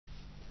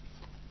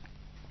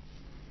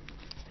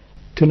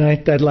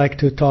Tonight I'd like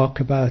to talk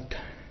about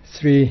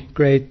three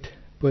great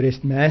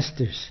Buddhist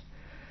masters,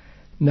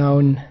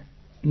 known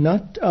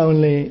not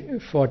only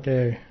for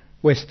their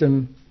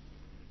wisdom,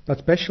 but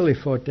especially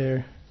for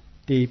their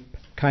deep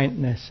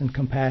kindness and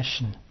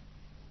compassion.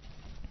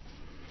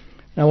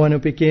 I want to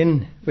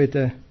begin with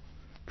a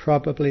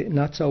probably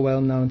not so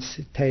well-known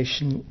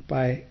citation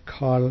by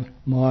Karl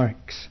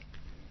Marx,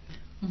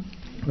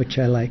 which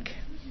I like.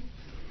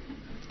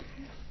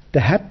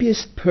 The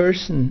happiest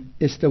person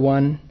is the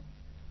one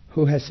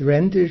who has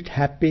rendered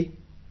happy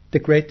the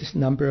greatest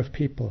number of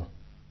people.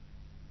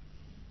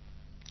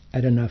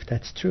 I don't know if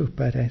that's true,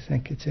 but I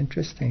think it's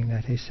interesting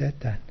that he said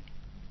that.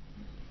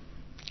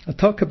 I'll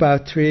talk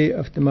about three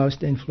of the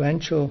most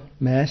influential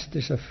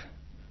masters of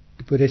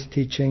the Buddhist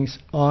teachings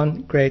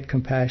on great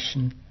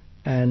compassion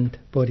and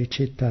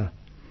bodhicitta.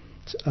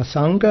 It's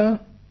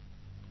Asanga,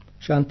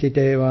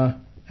 Shantideva,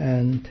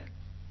 and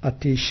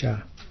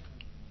Atisha.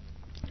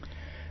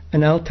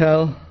 And I'll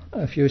tell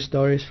a few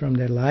stories from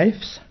their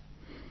lives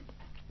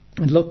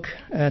and look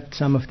at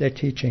some of their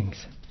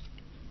teachings.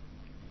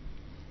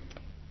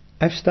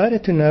 I've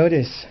started to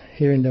notice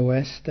here in the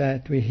West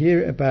that we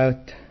hear about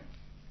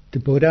the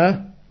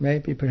Buddha,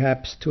 maybe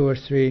perhaps two or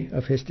three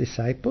of his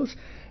disciples,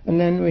 and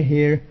then we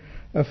hear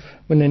of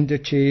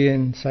Munindraji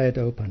and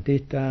Sayadaw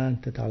Pandita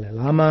and the Dalai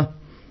Lama.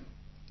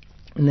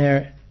 And there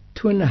are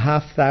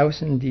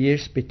 2,500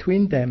 years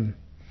between them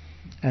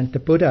and the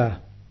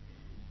Buddha.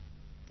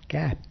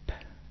 Gap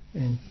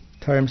in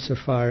terms of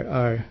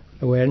our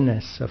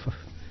awareness of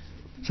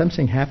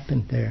something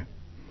happened there.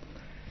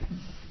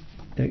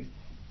 The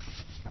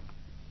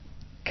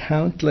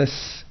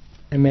countless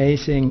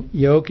amazing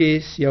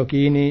yogis,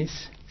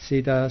 yoginis,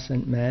 siddhas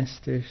and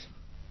masters,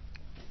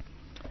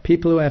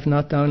 people who have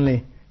not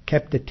only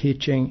kept the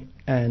teaching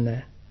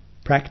and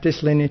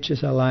practice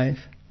lineages alive,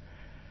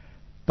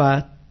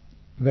 but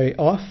very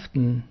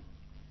often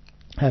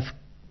have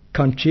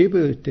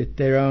contributed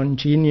their own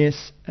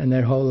genius and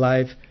their whole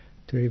life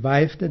to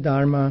revive the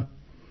Dharma,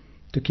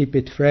 to keep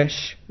it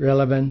fresh,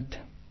 relevant,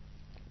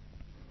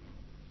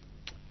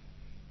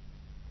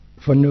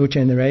 for new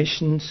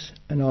generations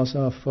and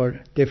also for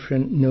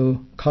different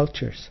new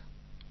cultures.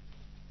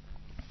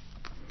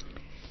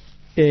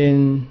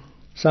 In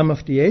some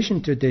of the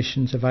Asian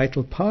traditions, a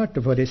vital part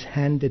of what is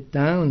handed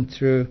down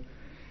through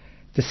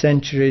the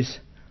centuries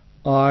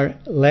are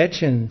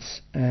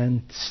legends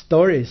and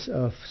stories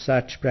of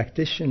such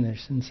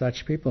practitioners and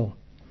such people.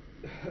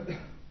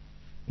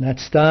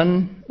 That's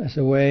done as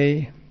a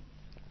way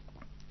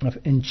of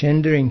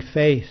engendering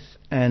faith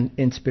and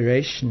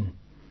inspiration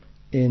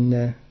in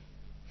the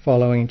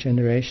following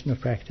generation of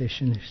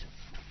practitioners.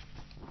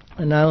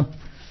 And I'll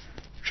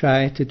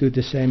try to do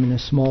the same in a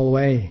small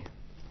way.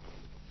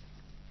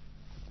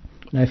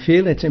 And I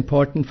feel it's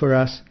important for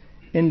us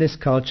in this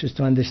culture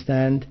to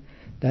understand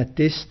that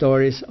these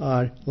stories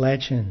are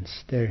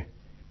legends, they're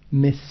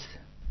myths,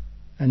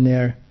 and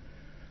they're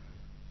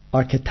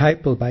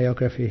archetypal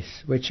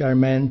biographies, which are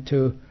meant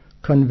to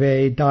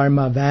convey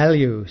Dharma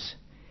values,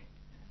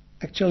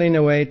 actually in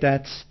a way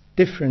that's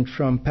different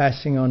from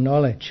passing on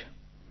knowledge.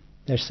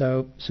 They're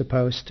so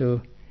supposed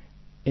to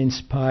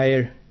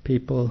inspire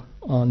people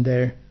on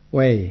their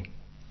way.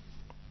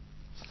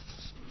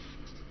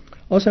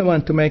 Also, I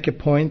want to make a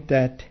point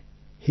that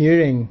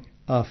hearing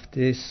of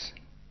this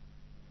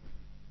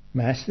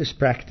master's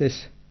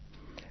practice,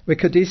 we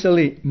could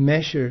easily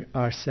measure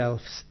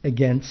ourselves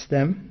against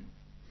them,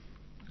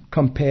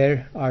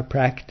 compare our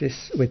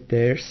practice with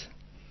theirs,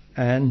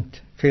 and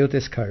feel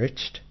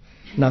discouraged,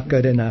 not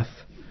good enough.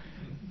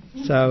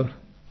 So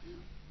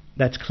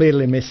that's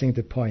clearly missing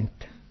the point.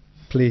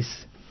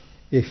 Please,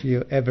 if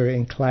you ever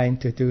incline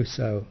to do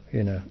so,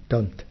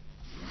 don't.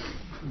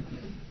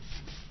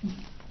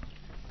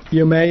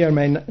 You may or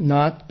may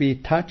not be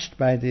touched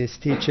by these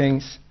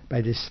teachings,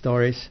 by these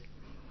stories.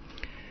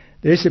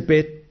 There is a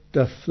bit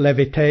of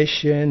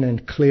levitation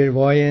and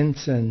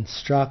clairvoyance and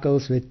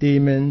struggles with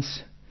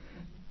demons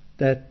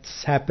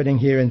that's happening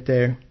here and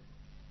there.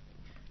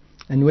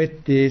 And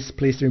with this,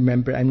 please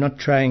remember, I'm not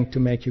trying to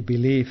make you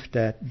believe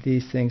that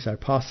these things are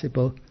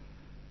possible,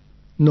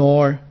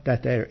 nor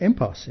that they're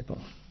impossible.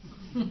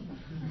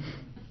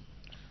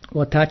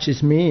 What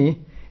touches me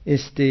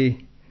is the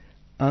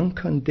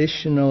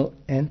unconditional,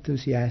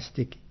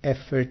 enthusiastic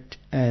effort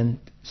and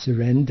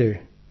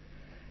surrender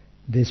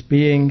these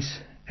beings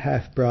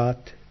have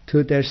brought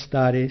to their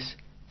studies,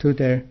 to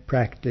their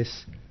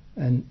practice,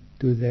 and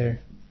to their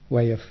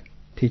way of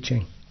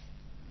teaching.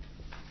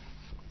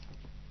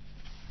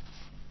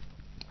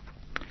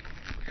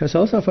 Because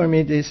also for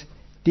me, these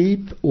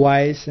deep,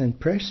 wise, and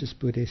precious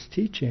Buddhist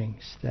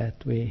teachings that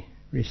we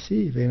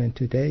receive even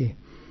today,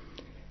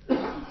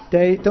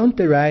 they don't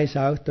arise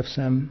out of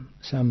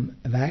some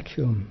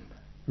vacuum.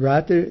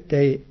 Rather,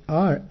 they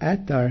are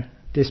at our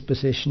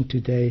disposition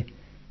today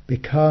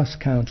because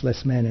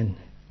countless men and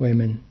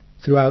women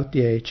throughout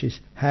the ages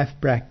have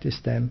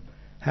practiced them,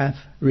 have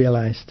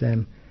realized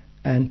them,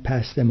 and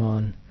passed them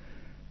on.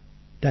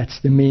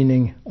 That's the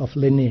meaning of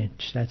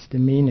lineage. That's the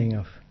meaning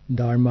of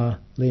Dharma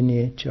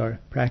lineage or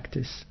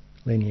practice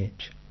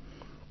lineage.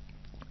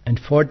 And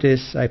for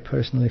this I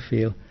personally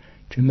feel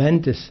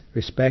tremendous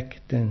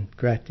respect and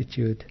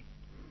gratitude,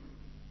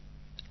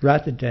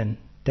 rather than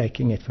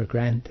taking it for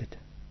granted.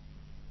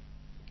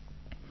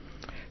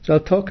 So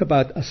I'll talk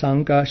about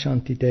Asanga,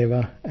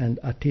 Shantideva and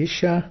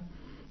Atisha.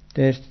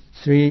 There's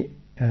 3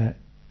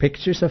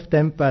 pictures of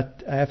them,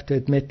 but I have to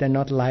admit they're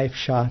not live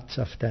shots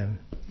of them.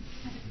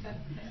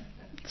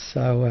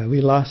 So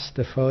we lost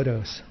the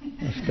photos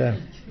of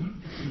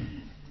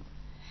them.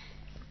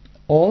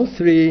 All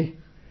 3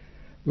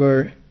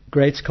 were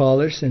great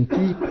scholars and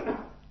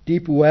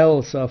deep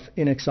wells of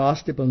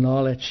inexhaustible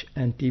knowledge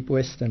and deep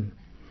wisdom.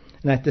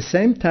 And at the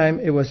same time,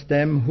 it was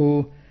them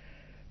who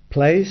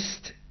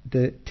placed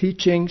the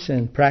teachings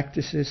and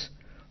practices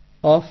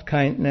of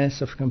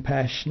kindness, of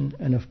compassion,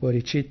 and of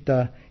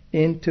bodhicitta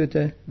into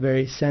the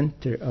very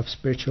center of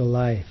spiritual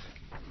life.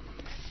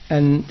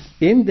 And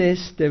in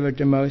this, they were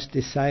the most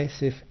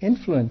decisive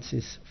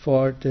influences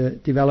for the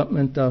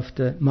development of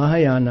the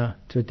Mahayana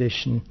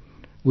tradition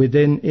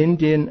within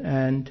Indian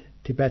and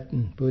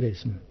Tibetan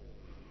Buddhism.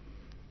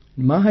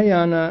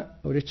 Mahayana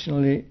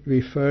originally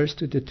refers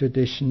to the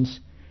traditions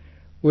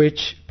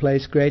which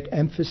place great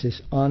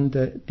emphasis on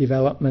the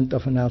development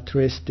of an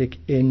altruistic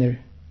inner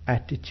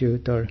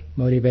attitude or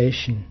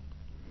motivation.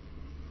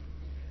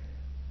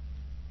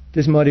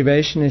 This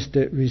motivation is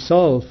the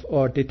resolve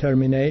or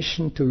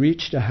determination to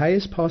reach the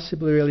highest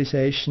possible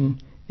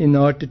realization in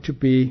order to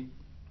be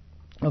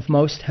of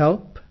most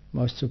help,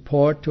 most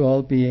support to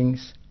all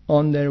beings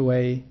on their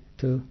way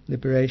to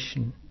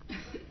liberation.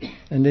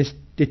 And this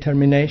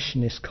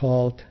determination is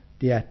called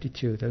the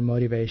attitude or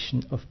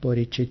motivation of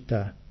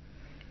bodhicitta.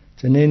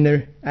 It's an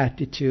inner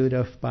attitude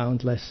of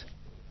boundless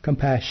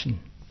compassion.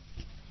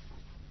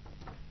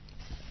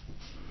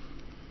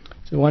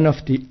 So one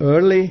of the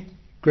early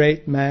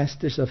great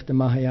masters of the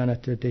Mahayana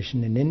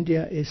tradition in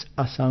India is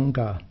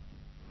Asanga.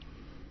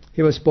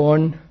 He was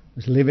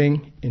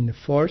living in the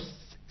 4th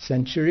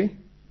century,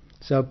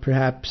 so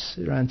perhaps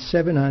around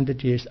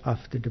 700 years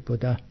after the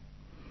Buddha.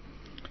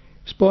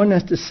 He was born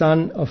as the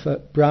son of a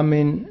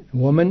Brahmin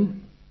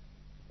woman.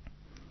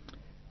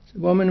 The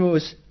woman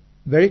was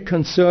very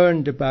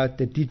concerned about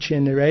the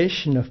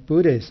degeneration of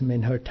Buddhism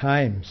in her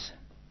times.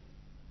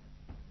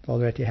 It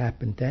already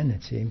happened then,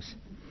 it seems.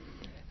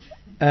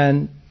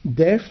 And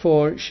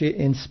therefore she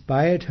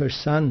inspired her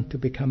son to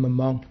become a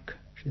monk.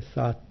 She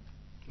thought,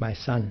 my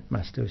son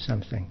must do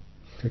something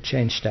to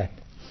change that.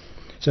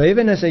 So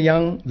even as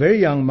a very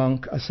young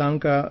monk,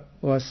 Asanga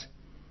was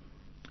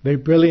very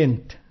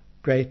brilliant,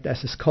 great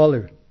as a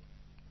scholar.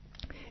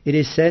 It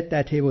is said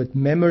that he would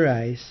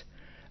memorize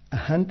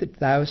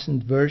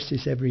 100,000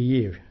 verses every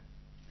year.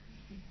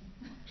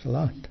 It's a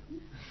lot.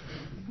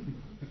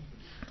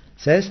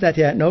 Says that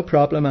he had no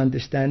problem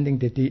understanding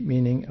the deep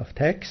meaning of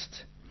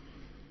texts.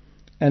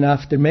 And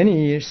after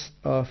many years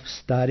of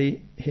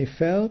study, he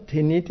felt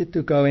he needed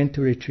to go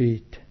into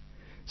retreat.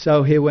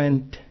 So he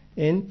went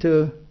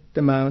into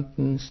the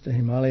mountains, the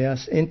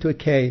Himalayas, into a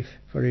cave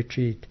for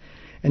retreat.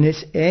 And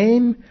his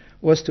aim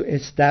was to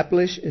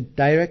establish a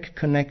direct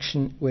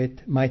connection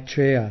with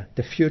Maitreya,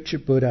 the future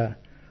Buddha,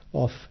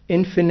 of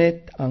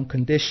infinite,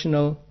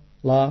 unconditional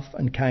love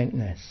and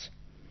kindness.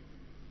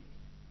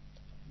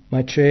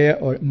 Maitreya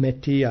or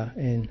Metiya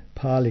in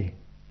Pali.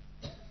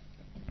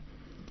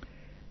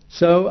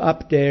 So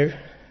up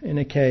there in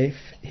a cave,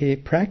 he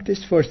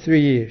practiced for 3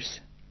 years.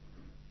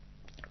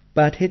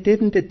 But he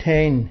didn't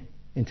attain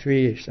in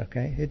 3 years,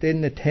 okay? He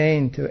didn't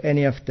attain to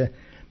any of the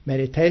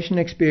meditation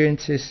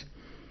experiences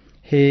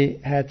he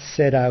had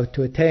set out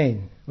to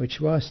attain, which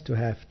was to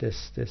have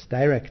this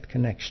direct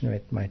connection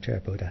with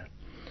Maitreya Buddha.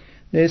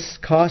 This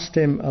caused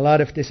him a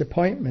lot of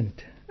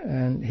disappointment,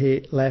 and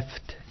he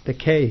left the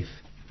cave.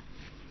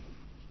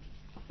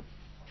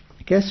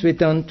 I guess we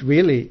don't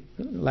really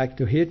like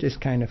to hear this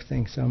kind of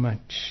thing so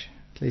much.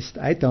 At least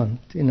I don't.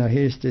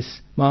 Here's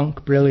this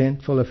monk,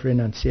 brilliant, full of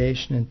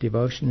renunciation and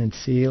devotion and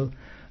zeal.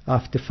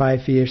 After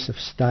 5 years of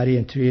study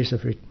and 3 years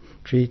of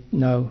retreat,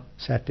 no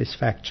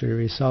satisfactory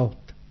result.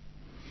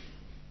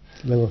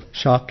 It's a little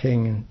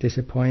shocking and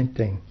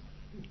disappointing.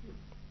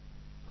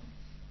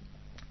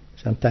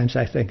 Sometimes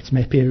I think it's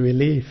maybe a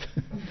relief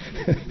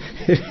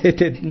if he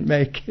didn't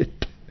make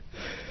it.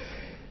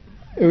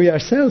 We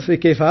ourselves, we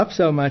give up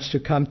so much to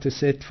come to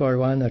sit for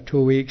 1 or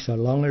 2 weeks or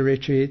longer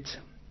retreats.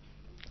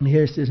 And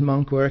here's this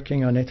monk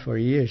working on it for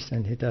years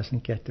and he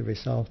doesn't get the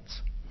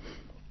results.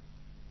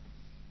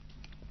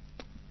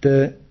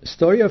 The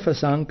story of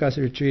Asanga's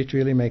retreat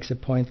really makes a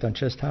point on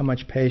just how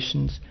much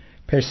patience,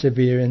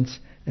 perseverance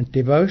and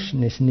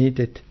devotion is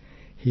needed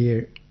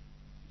here.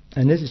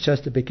 And this is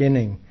just the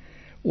beginning.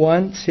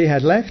 Once he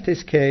had left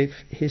his cave,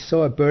 he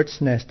saw a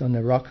bird's nest on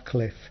a rock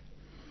cliff.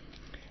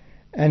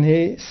 And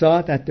he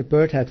saw that the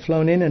bird had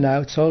flown in and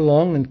out so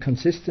long and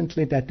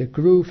consistently that the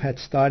groove had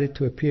started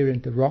to appear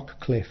in the rock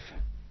cliff,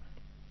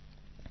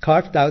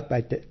 carved out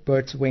by the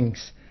bird's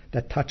wings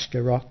that touched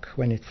the rock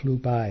when it flew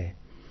by.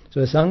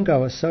 So Asanga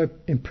was so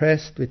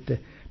impressed with the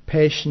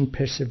patient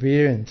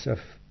perseverance of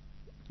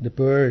the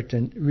bird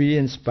and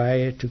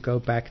re-inspired to go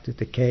back to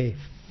the cave.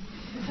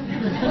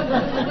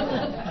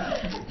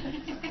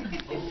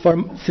 for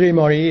 3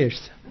 more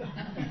years.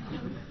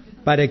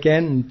 But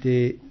again,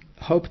 the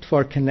hoped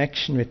for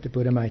connection with the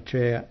Buddha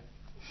Maitreya,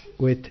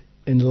 with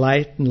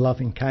enlightened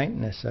loving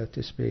kindness, so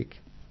to speak,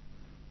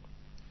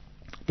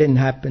 didn't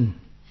happen.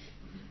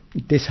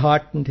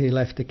 Disheartened, he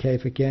left the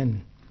cave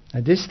again.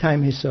 And this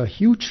time he saw a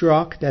huge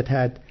rock that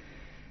had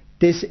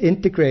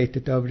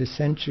disintegrated over the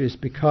centuries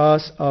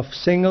because of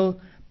single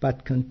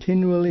but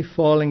continually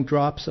falling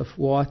drops of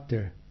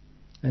water.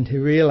 And he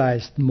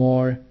realized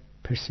more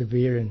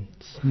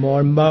perseverance,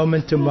 more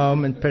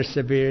moment-to-moment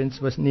perseverance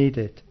was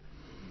needed.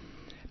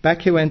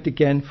 Back he went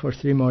again for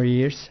 3 more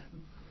years.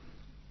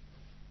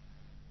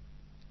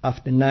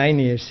 After 9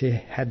 years he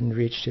hadn't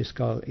reached his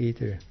goal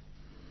either.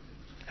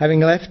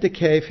 Having left the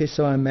cave, he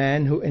saw a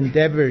man who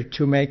endeavored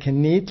to make a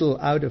needle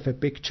out of a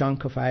big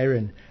chunk of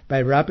iron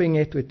by rubbing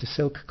it with the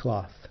silk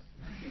cloth.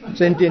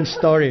 It's an Indian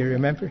story,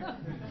 remember?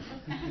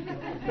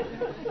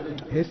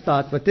 He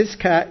thought, what this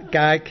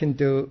guy can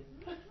do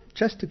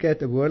just to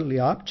get a worldly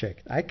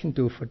object, I can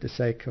do for the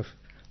sake of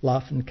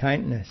love and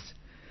kindness.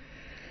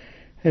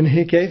 And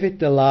he gave it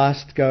the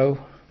last go,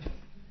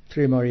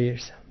 3 more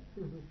years.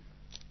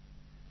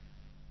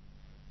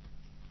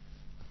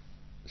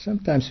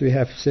 Sometimes we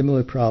have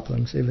similar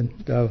problems, even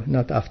though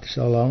not after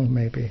so long,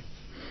 maybe.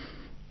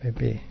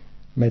 Maybe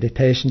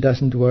meditation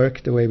doesn't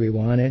work the way we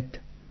want it.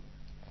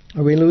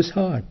 Or we lose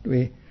heart.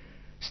 We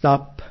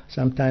stop,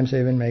 sometimes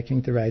even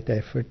making the right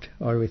effort,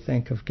 or we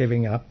think of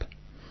giving up.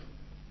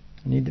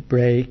 I need a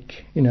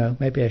break,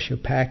 maybe I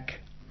should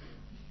pack.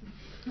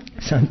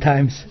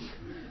 Sometimes,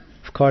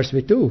 of course,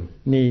 we do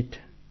need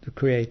to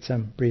create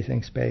some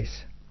breathing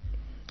space.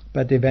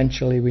 But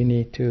eventually we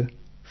need to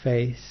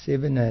face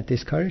even a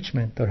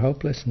discouragement or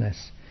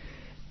hopelessness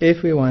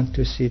if we want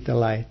to see the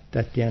light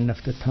at the end of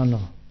the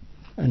tunnel.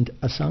 And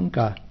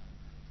Asanga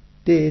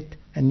did,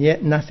 and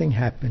yet nothing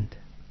happened.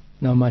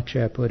 No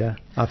Maitreya Buddha.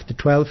 After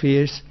 12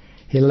 years,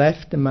 he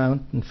left the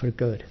mountain for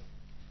good.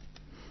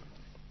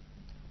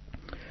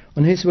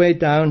 On his way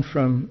down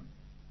from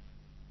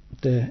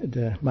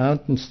the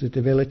mountains to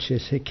the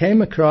villages, he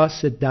came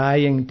across a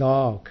dying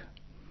dog.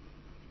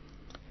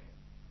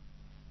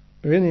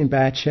 Really in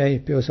bad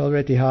shape. He was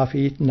already half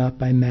eaten up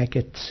by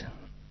maggots,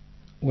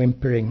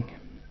 whimpering.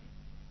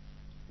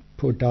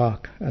 Poor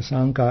dog.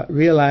 Asanga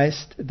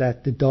realized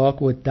that the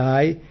dog would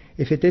die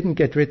if he didn't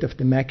get rid of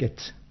the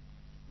maggots.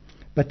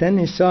 But then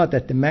he saw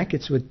that the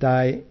maggots would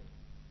die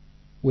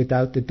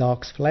without the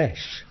dog's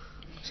flesh.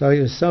 So he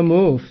was so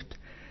moved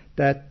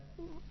that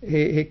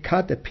he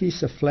cut a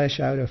piece of flesh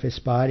out of his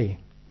body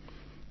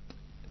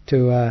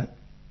to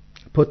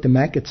put the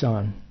maggots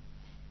on.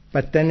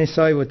 But then he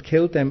saw he would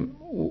kill them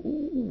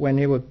when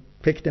he would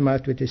pick them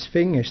out with his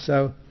fingers,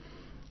 so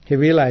he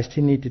realized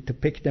he needed to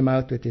pick them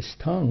out with his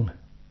tongue.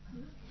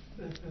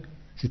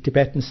 It's a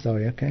Tibetan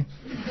story, okay?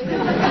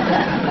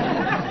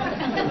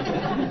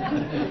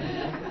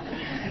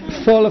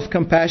 Full of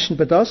compassion,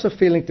 but also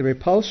feeling the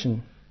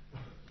repulsion,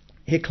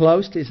 he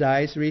closed his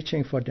eyes,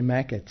 reaching for the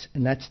maggots,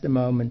 and that's the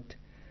moment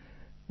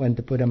when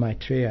the Buddha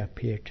Maitreya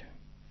appeared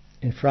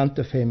in front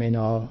of him in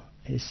all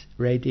his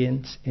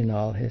radiance, in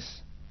all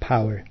his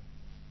power.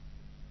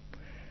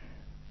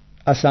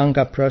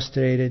 Asanga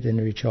prostrated and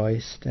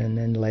rejoiced, and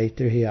then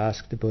later he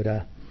asked the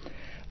Buddha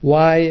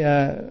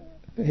why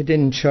he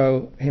didn't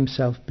show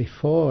himself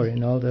before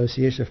in all those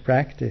years of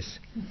practice.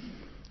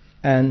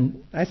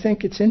 And I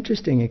think it's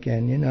interesting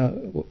again,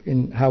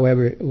 in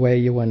however way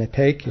you want to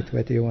take it,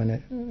 whether you want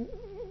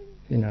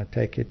to,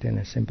 take it in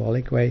a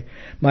symbolic way.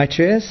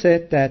 Maitreya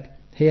said that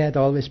he had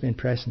always been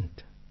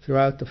present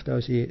throughout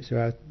those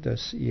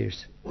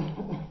years.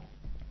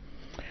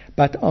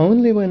 But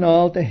only when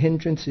all the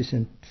hindrances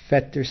and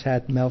fetters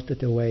had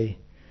melted away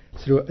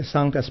through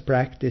Asanga's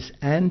practice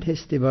and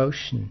his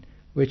devotion,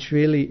 which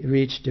really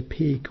reached the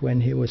peak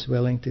when he was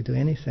willing to do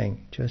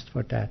anything just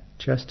for that,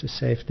 just to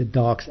save the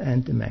dogs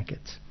and the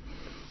maggots,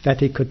 that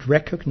he could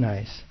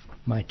recognize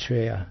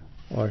Maitreya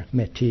or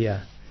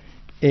Metiya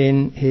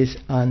in his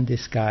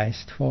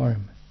undisguised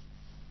form.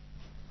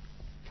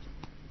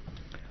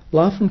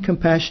 Love and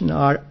compassion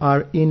are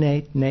our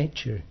innate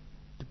nature.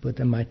 The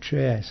Buddha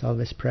Maitreya is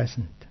always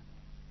present.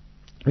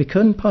 We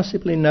couldn't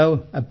possibly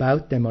know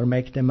about them or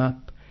make them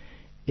up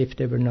if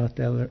they were not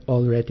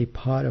already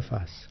part of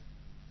us.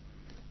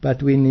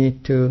 But we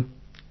need to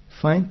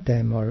find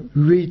them or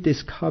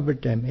rediscover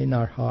them in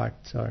our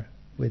hearts or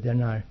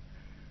within our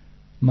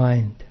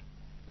mind.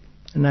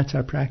 And that's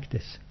our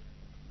practice.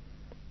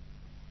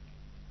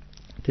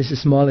 This is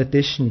a small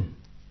addition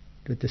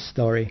to the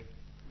story.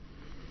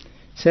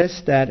 It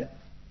says that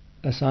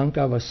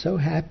Asanga was so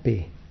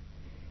happy,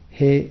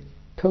 he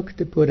took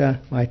the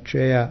Buddha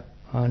Maitreya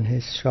on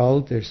his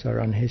shoulders or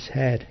on his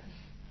head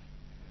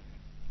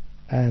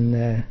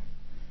and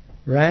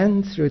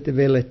ran through the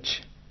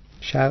village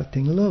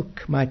shouting,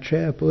 "Look,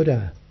 Maitreya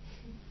Buddha."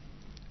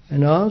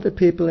 And all the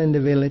people in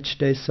the village,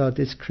 they saw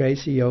this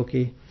crazy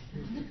yogi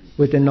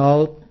with an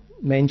old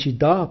mangy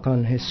dog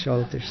on his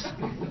shoulders.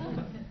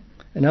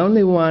 And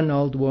only one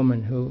old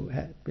woman who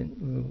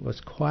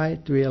was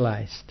quite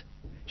realized,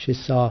 she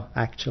saw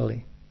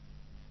actually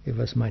it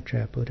was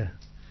Maitreya Buddha.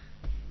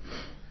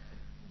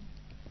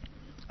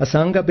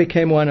 Asanga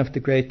became one of the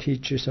great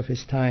teachers of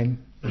his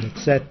time. And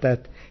it's said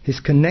that his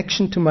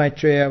connection to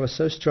Maitreya was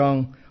so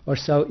strong or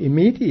so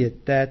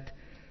immediate that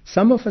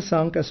some of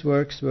Asanga's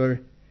works were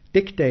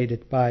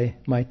dictated by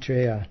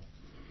Maitreya.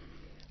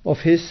 Of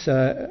his,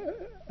 I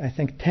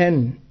think,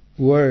 10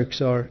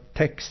 works or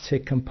texts he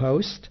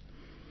composed,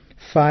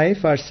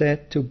 5 are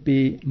said to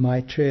be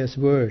Maitreya's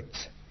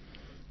words.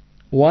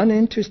 One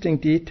interesting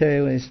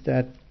detail is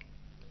that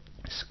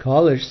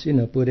scholars,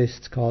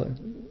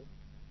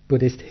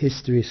 Buddhist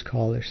history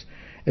scholars,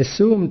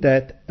 assume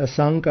that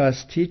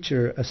Asanga's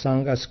teacher,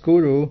 Asanga's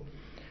guru,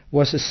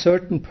 was a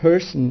certain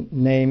person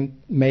named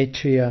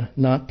Maitreya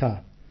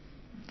Natha.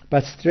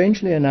 But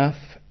strangely enough,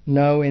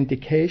 no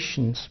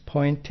indications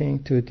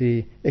pointing to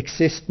the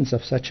existence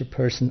of such a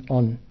person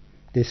on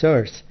this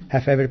earth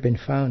have ever been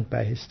found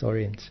by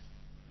historians.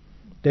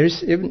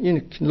 There's even,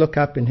 you can look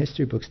up in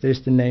history books,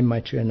 there's the name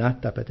Maitreya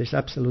Natha, but there's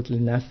absolutely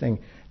nothing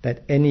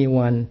that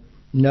anyone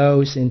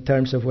knows in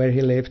terms of where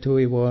he lived, who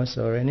he was,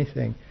 or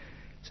anything.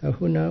 So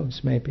who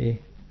knows, maybe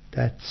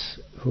that's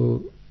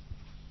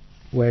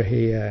where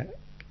he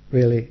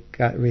really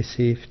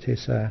received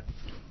his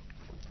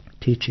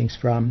teachings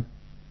from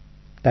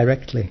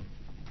directly.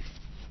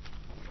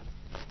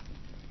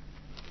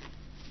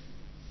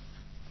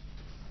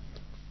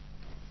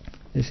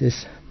 This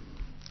is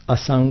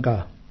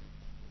Asanga.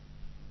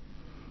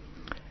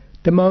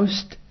 The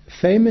most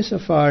famous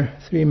of our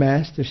 3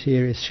 masters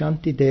here is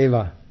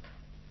Shantideva.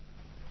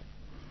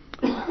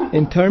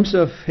 In terms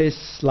of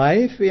his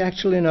life, we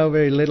actually know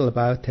very little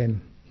about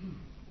him.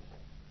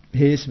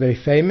 He is very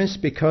famous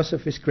because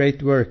of his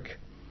great work,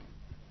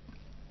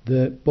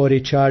 the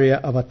Bodhicharya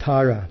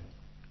Avatara.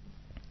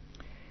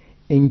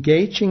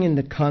 Engaging in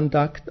the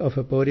conduct of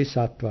a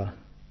bodhisattva,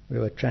 we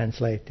would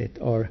translate it,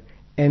 or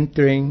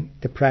entering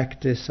the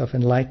practice of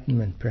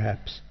enlightenment,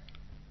 perhaps,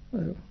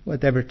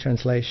 whatever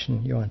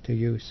translation you want to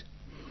use.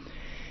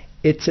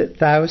 It's a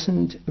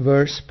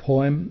 1,000-verse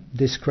poem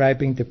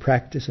describing the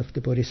practice of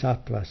the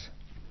bodhisattvas.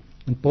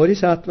 And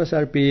bodhisattvas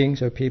are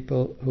beings or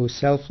people who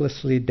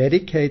selflessly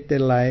dedicate their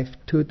life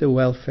to the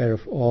welfare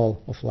of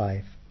all of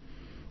life,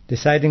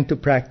 deciding to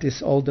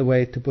practice all the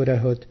way to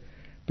Buddhahood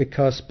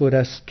because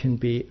Buddhas can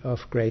be of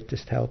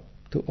greatest help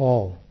to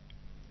all.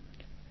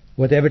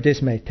 Whatever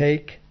this may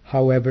take,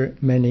 however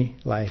many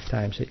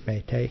lifetimes it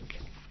may take.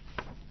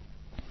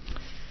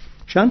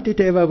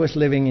 Shantideva was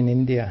living in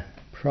India,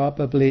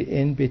 probably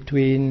in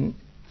between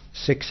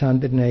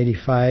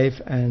 685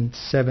 and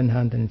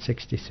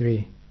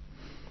 763.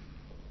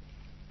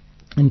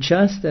 And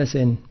just as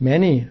in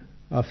many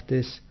of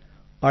these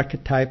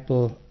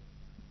archetypal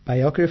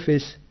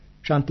biographies,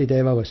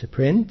 Shantideva was a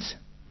prince,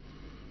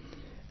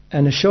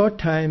 and a short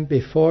time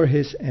before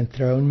his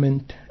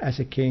enthronement as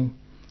a king,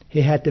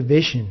 he had a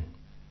vision.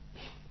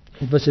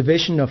 It was a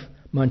vision of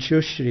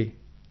Manjushri,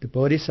 the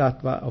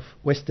bodhisattva of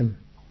wisdom.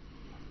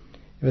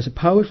 It was a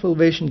powerful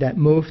vision that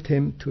moved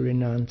him to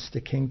renounce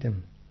the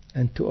kingdom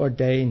and to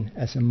ordain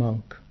as a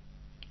monk.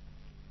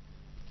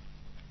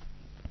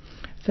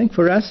 I think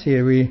for us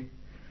here, we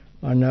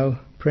are no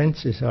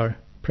princes or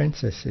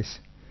princesses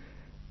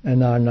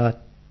and are not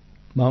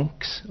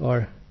monks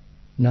or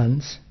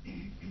nuns.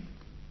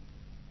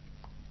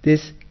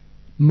 This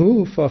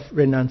move of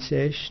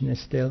renunciation is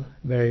still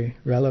very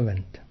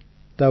relevant.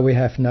 Though we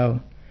have no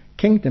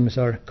kingdoms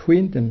or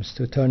queendoms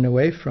to turn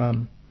away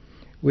from,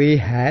 we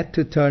had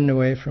to turn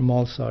away from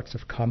all sorts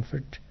of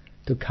comfort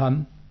to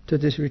come to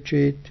this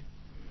retreat.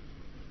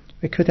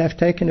 We could have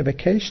taken a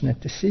vacation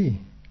at the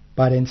sea,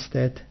 but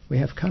instead we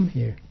have come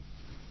here.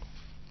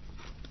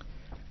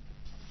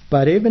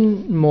 But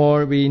even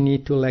more, we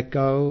need to let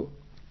go.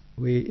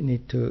 We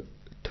need to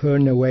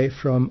turn away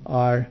from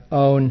our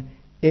own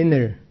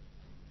inner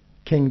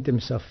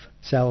kingdoms of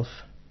self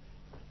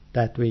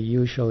that we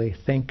usually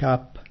think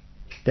up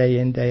day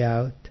in, day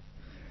out.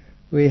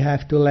 We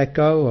have to let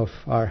go of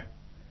our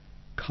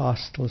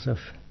castles of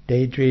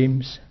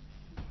daydreams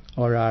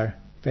or our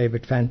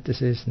favorite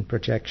fantasies and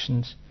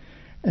projections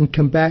and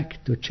come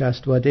back to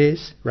just what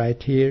is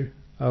right here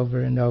over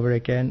and over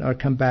again, or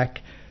come back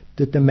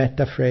to the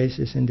metta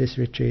phrases in this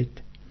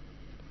retreat.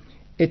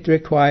 It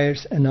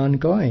requires an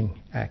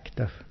ongoing act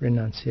of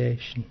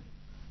renunciation.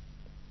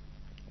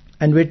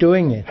 And we're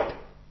doing it.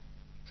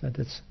 So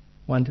that's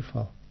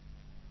wonderful.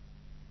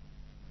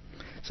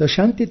 So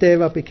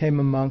Shantideva became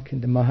a monk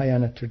in the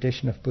Mahayana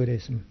tradition of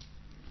Buddhism.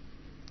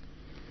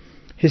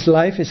 His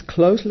life is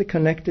closely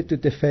connected to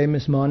the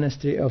famous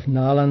monastery of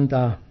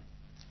Nalanda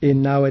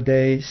in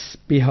nowadays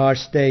Bihar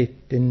state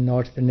in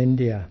northern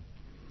India,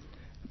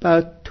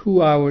 about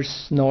 2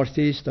 hours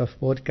northeast of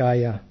Bodh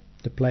Gaya,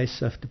 the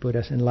place of the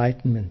Buddha's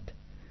enlightenment.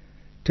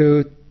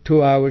 2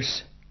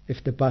 hours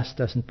if the bus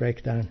doesn't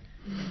break down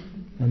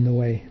on the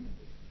way.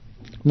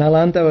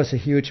 Nalanda was a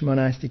huge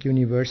monastic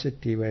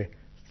university where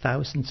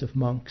thousands of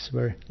monks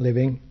were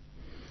living.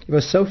 It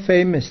was so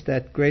famous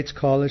that great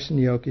scholars and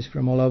yogis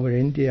from all over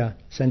India,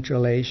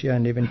 Central Asia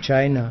and even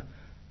China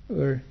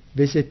were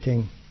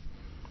visiting.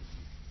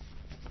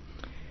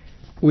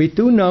 We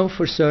do know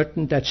for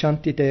certain that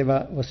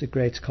Shantideva was a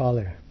great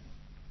scholar.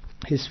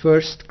 his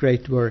first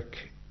great work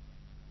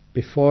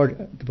before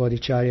the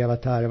Bodhicharya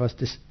Avatara was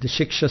the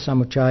Shiksha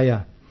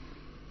Samuccaya.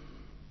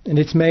 And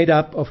it's made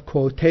up of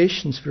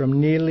quotations from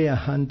nearly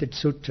 100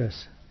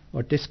 sutras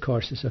or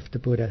discourses of the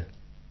Buddha.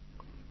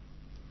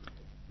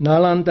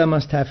 Nalanda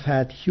must have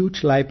had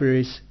huge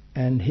libraries,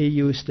 and he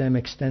used them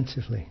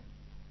extensively.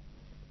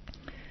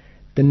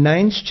 The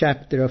 9th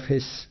chapter of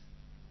his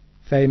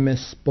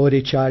famous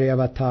Bodhicharya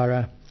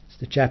Avatara is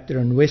the chapter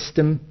on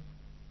wisdom.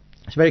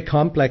 It's very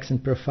complex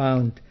and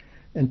profound,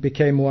 and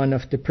became one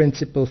of the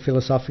principal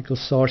philosophical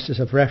sources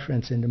of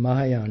reference in the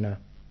Mahayana.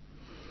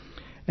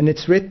 And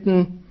it's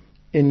written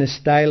in the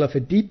style of a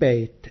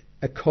debate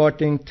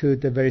according to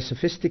the very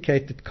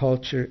sophisticated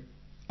culture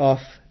of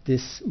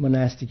this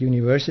monastic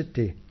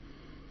university.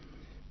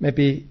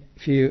 Maybe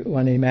if you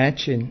want to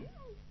imagine,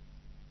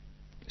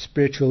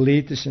 spiritual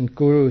leaders and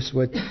gurus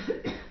would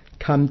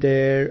come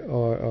there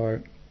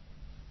or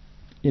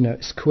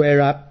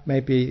square up,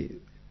 maybe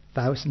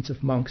thousands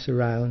of monks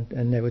around,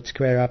 and they would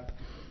square up,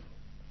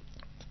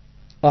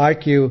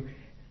 argue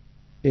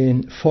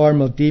in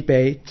formal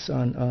debates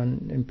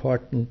on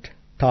important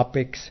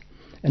topics,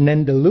 and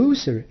then the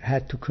loser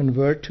had to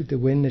convert to the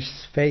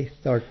winner's faith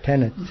or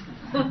tenet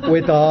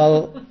with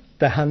all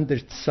the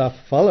hundreds of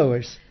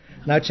followers.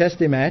 Now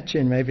just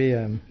imagine, maybe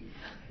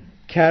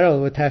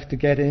Carol would have to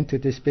get into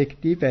this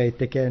big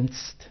debate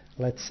against,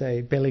 let's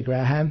say, Billy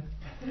Graham.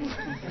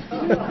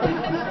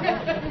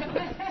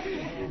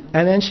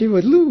 And then she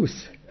would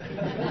lose.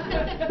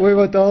 We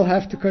would all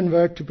have to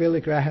convert to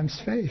Billy Graham's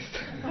faith.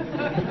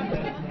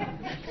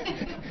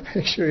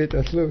 Make sure it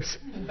would lose.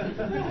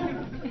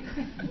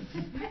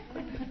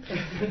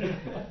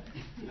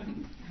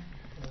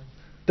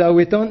 Though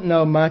we don't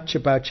know much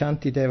about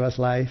Shantideva's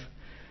life,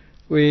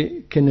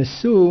 we can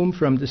assume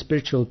from the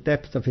spiritual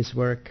depth of his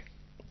work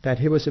that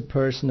he was a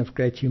person of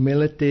great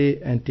humility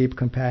and deep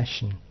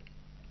compassion.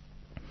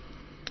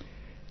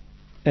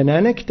 An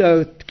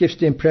anecdote gives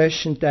the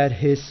impression that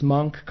his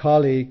monk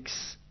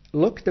colleagues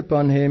looked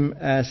upon him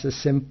as a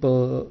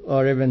simple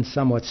or even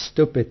somewhat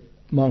stupid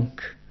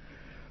monk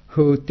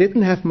who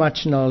didn't have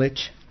much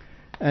knowledge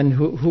and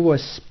who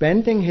was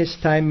spending his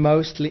time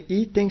mostly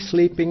eating,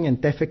 sleeping and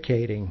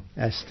defecating,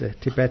 as the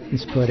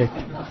Tibetans put it.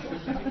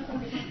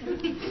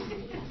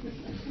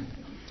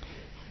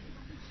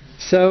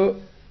 So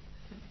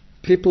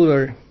people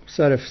were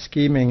sort of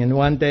scheming, and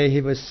one day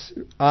he was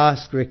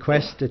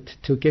requested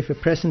to give a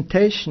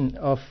presentation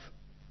of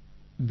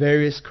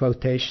various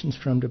quotations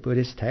from the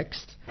Buddhist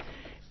text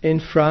in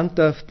front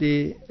of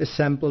the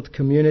assembled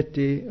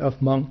community of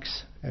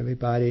monks,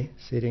 everybody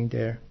sitting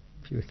there,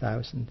 a few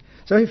thousand.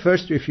 So he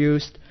first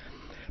refused,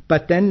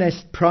 but then they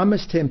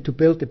promised him to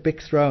build a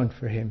big throne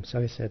for him,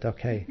 so he said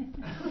okay.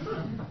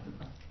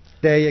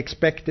 They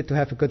expected to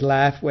have a good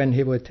laugh when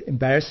he would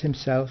embarrass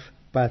himself,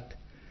 but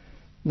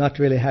not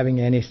really having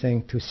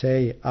anything to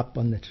say up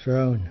on the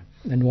throne.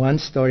 And one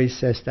story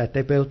says that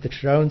they built the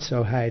throne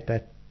so high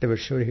that they were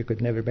sure he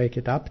could never make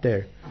it up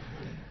there,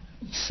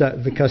 so,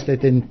 because they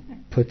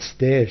didn't put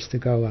stairs to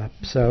go up.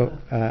 So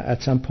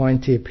at some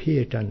point he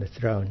appeared on the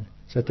throne.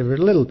 So they were a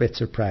little bit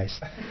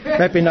surprised.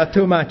 Maybe not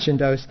too much in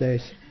those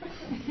days.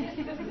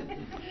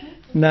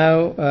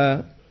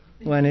 Now,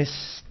 when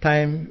his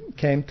time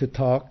came to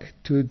talk,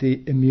 to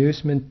the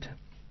amusement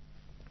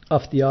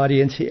of the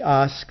audience, he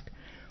asked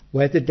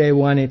whether they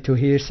wanted to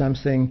hear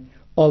something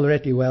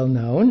already well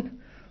known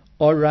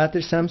or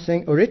rather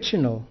something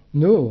original,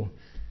 new.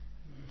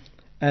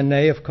 And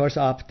they, of course,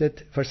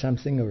 opted for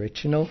something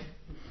original.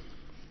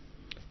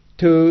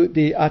 To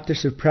the utter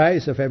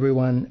surprise of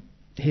everyone,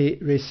 he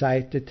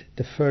recited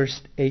the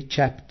first 8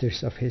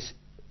 chapters of his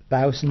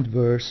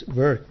 1,000-verse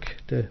work,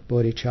 the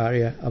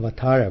Bodhicharya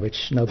Avatara,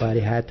 which nobody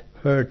had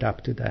heard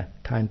up to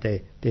that time.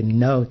 They didn't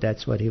know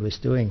that's what he was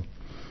doing.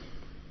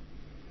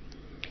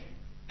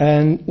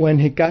 And when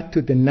he got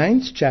to the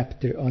 9th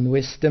chapter on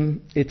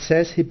wisdom, it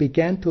says he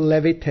began to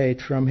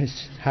levitate from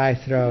his high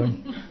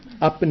throne,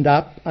 up and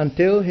up,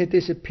 until he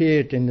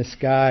disappeared in the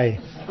sky.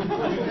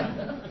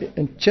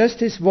 And just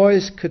his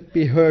voice could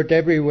be heard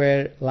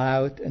everywhere,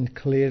 loud and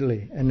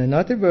clearly. And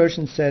another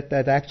version said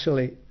that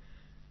actually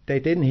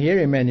they didn't hear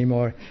him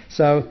anymore.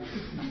 So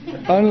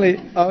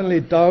only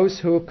those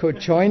who could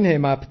join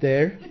him up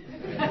there,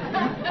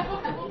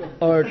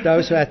 or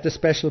those who had the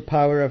special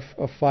power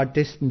of far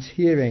distance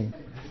hearing,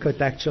 could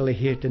actually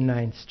hear the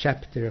 9th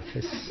chapter of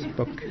his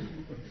book.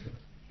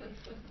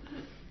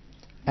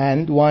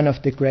 And one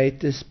of the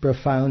greatest,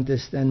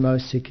 profoundest and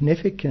most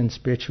significant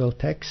spiritual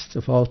texts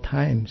of all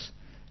times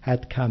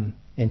had come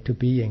into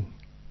being.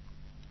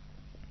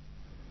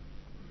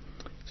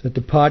 So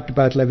the part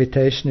about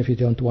levitation, if you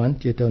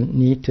don't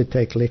need to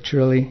take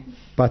literally,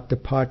 but the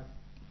part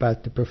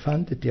about the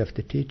profundity of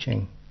the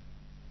teaching,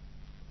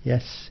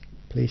 yes,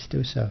 please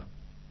do so.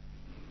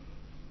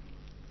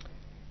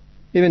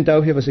 Even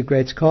though he was a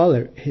great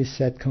scholar, he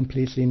set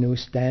completely new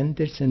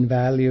standards and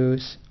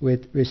values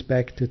with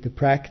respect to the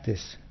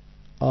practice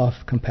of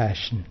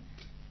compassion.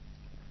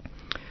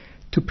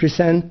 To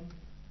present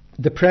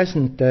the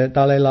present, the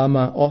Dalai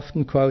Lama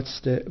often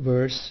quotes the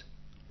verse,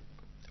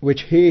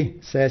 which he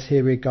says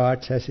he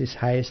regards as his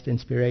highest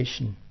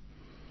inspiration.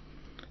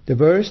 The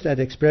verse that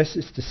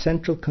expresses the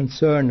central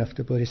concern of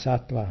the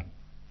Bodhisattva.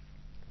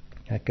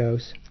 That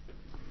goes,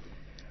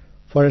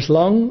 "For as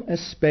long as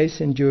space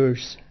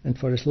endures, and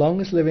for as long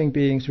as living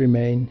beings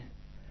remain,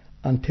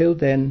 until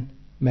then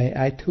may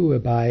I too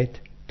abide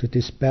to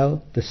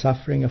dispel the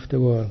suffering of the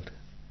world."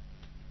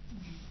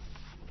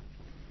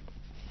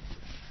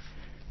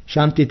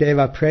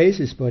 Shantideva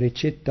praises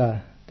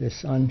Bodhicitta,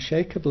 this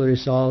unshakable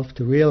resolve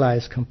to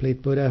realize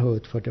complete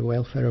Buddhahood for the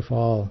welfare of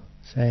all,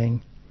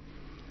 saying,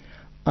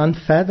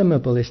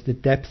 "Unfathomable is the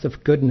depth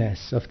of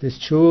goodness of this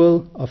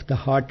jewel of the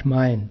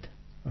heart-mind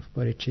of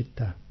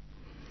Bodhicitta.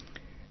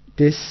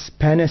 This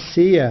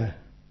panacea,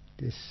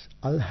 this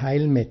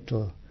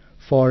Allheilmittel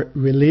for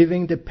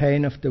relieving the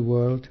pain of the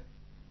world,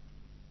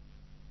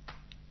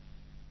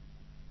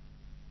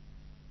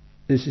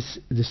 this is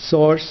the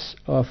source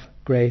of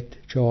great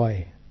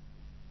joy."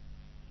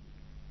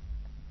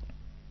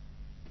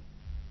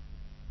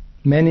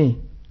 Many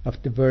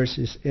of the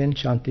verses in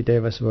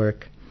Shantideva's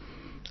work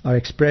are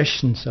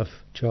expressions of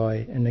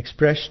joy, an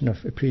expression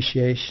of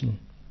appreciation.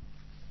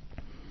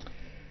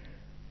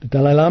 The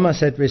Dalai Lama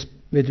said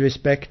with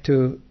respect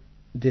to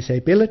this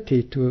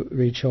ability to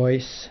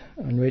rejoice,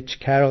 on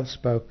which Carol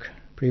spoke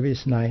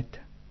previous night,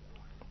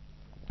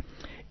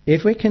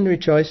 if we can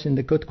rejoice in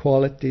the good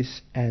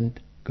qualities and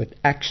good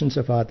actions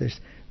of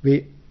others,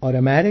 we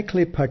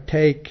automatically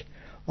partake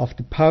of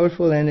the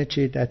powerful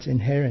energy that's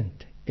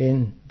inherent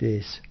in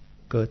these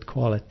good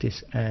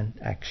qualities and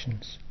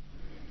actions.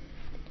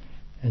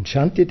 And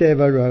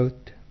Shantideva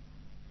wrote,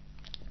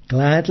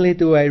 "Gladly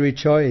do I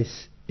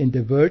rejoice in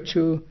the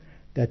virtue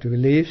that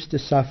relieves the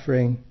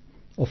suffering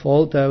of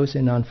all those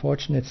in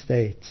unfortunate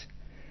states,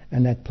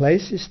 and that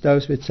places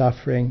those with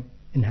suffering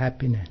in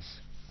happiness.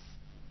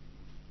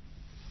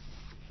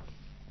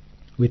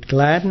 With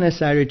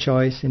gladness I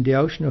rejoice in the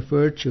ocean of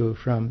virtue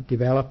from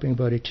developing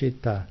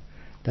bodhicitta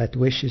that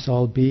wishes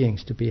all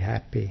beings to be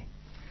happy.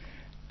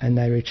 And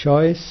I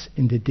rejoice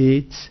in the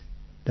deeds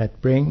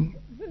that bring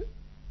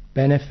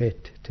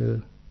benefit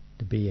to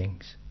the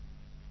beings."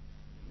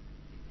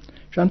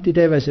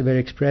 Shantideva is a very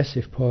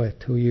expressive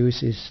poet who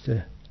uses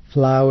the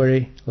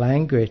flowery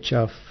language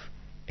of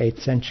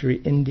 8th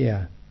century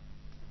India.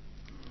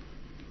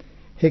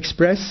 He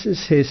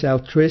expresses his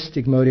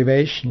altruistic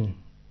motivation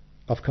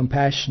of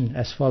compassion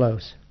as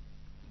follows.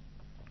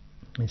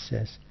 He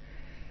says,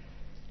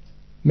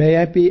 "May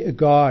I be a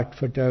guard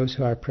for those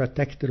who are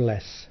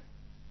protectorless,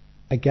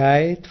 a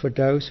guide for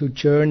those who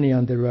journey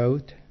on the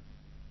road.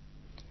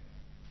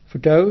 For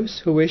those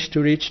who wish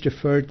to reach the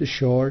further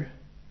shore,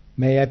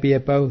 may I be a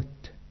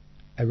boat,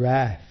 a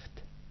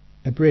raft,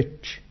 a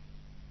bridge.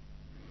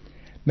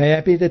 May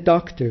I be the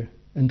doctor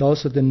and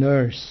also the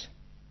nurse.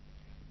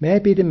 May I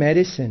be the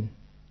medicine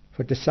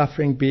for the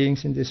suffering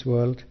beings in this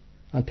world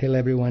until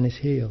everyone is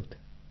healed.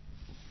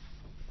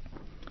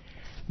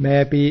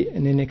 May I be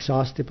an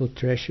inexhaustible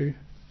treasure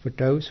for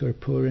those who are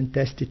poor and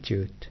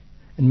destitute.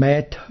 And may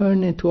I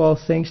turn into all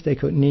things they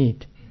could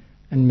need,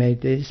 and may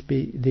these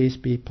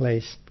be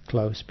placed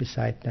close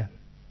beside them."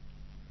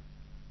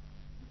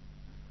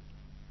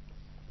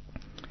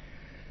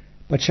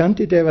 But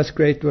Shantideva's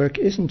great work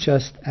isn't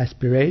just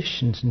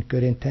aspirations and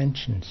good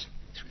intentions.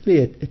 It's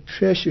really a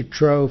treasure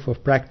trove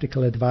of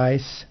practical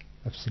advice,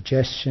 of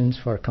suggestions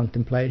for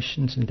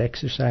contemplations and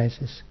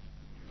exercises.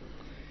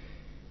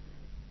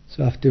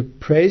 So after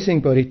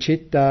praising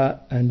bodhicitta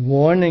and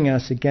warning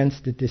us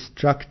against the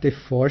destructive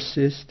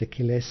forces, the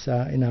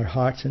kilesa, in our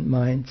hearts and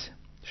minds,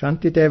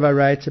 Shantideva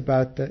writes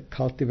about the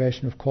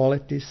cultivation of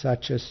qualities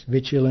such as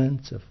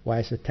vigilance, of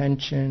wise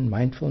attention,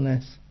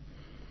 mindfulness.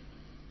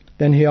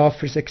 Then he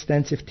offers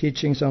extensive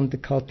teachings on the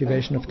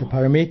cultivation of the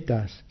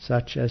paramitas,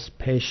 such as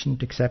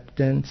patient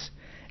acceptance,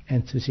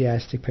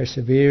 enthusiastic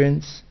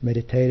perseverance,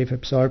 meditative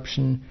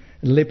absorption,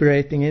 and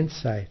liberating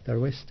insight or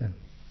wisdom.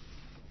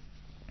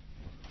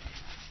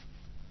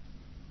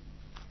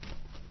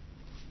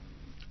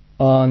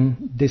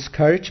 On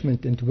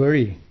discouragement and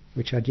worry,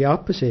 which are the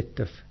opposite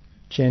of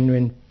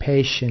genuine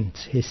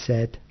patience, he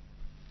said,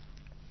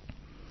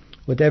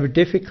 "Whatever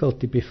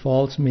difficulty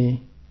befalls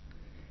me,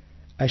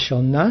 I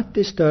shall not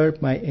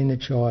disturb my inner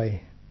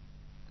joy.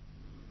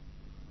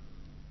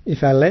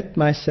 If I let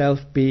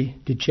myself be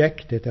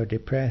dejected or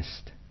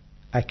depressed,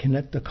 I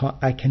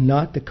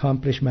cannot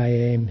accomplish my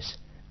aims,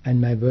 and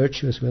my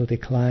virtues will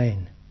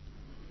decline."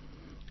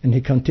 And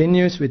he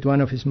continues with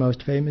one of his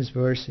most famous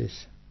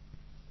verses.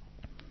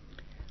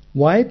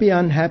 "Why be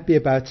unhappy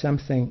about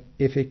something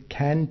if it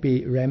can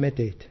be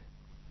remedied?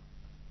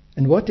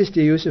 And what is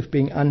the use of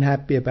being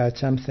unhappy about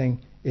something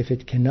if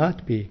it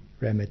cannot be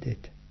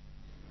remedied?"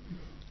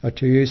 Or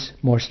to use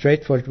more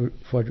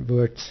straightforward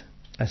words,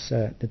 as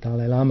the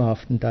Dalai Lama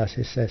often does,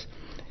 he says,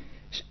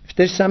 if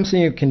there's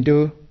something you can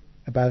do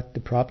about the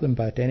problem,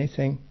 about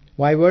anything,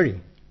 why worry?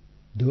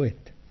 Do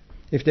it.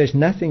 If there's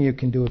nothing you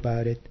can do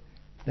about it,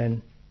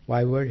 then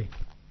why worry?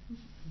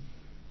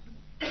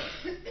 I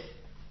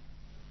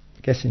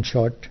guess in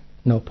short,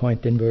 no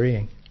point in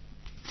worrying.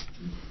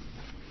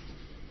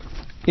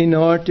 in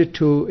order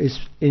to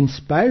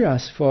inspire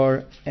us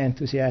for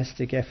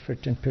enthusiastic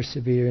effort and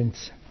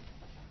perseverance.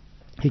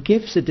 He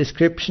gives a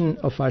description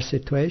of our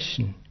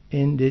situation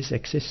in this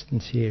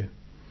existence here.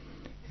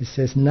 He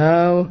says,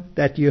 now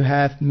that you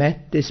have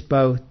met this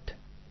boat,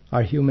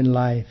 our human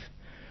life,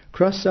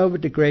 cross over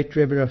the great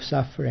river of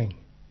suffering.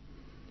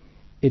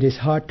 It is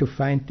hard to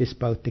find this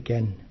boat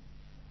again.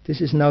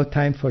 This is no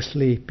time for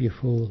sleep, you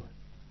fool.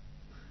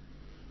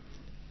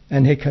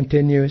 And he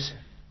continues,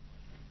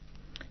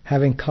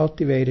 having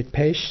cultivated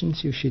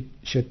patience, you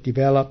should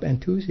develop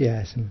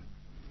enthusiasm,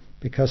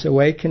 because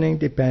awakening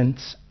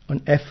depends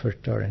on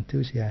effort or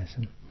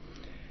enthusiasm.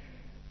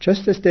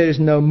 Just as there is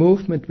no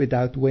movement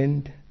without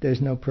wind, there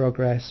is no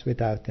progress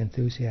without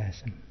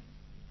enthusiasm.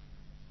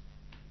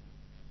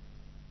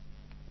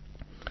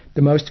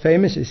 The most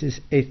famous is his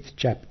 8th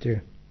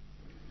chapter.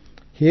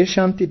 Here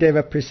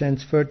Shantideva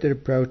presents further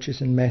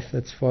approaches and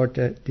methods for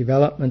the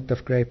development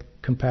of great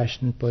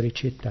compassion and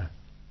bodhicitta.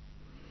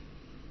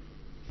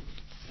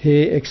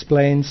 He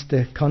explains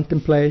the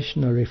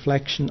contemplation or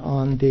reflection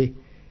on the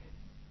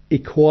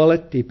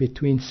equality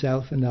between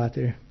self and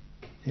other.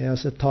 He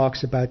also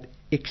talks about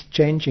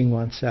exchanging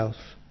oneself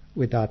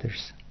with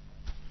others.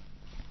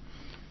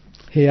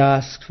 He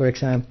asks, for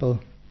example,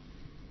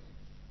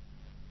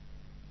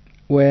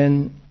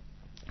 when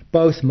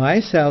both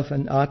myself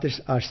and others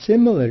are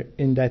similar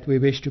in that we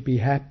wish to be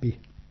happy,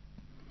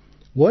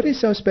 what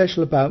is so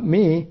special about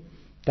me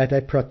that I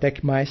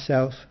protect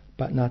myself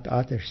but not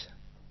others?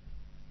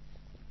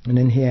 And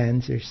then he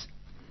answers,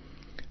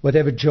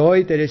 whatever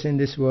joy there is in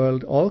this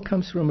world, all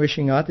comes from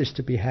wishing others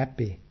to be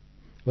happy.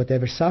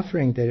 Whatever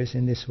suffering there is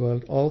in this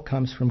world, all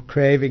comes from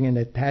craving and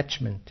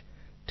attachment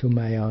to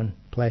my own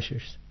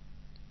pleasures.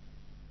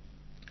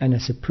 And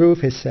as a proof,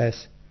 he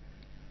says,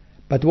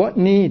 but what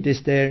need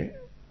is there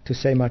to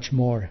say much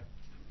more?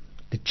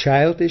 The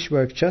childish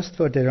work just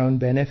for their own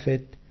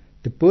benefit.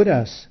 The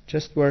Buddhas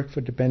just work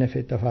for the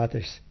benefit of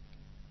others.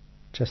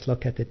 Just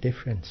look at the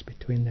difference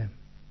between them.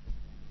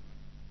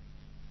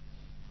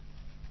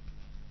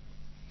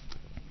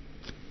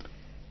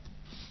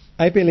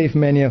 I believe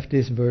many of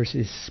these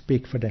verses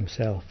speak for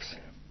themselves.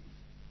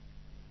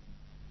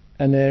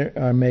 And there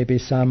are maybe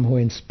some who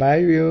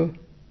inspire you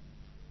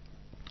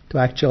to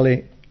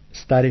actually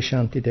study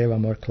Shantideva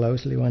more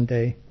closely one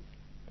day.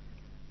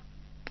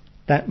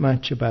 That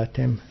much about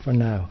him for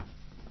now.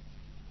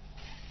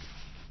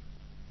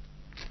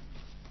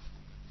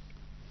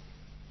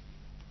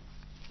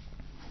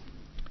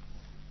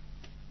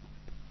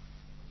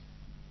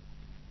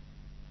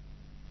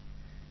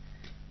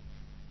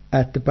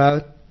 At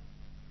about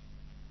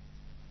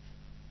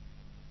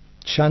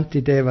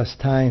Shantideva's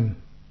time,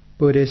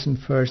 Buddhism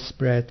first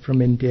spread from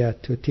India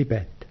to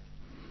Tibet. It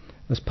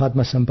was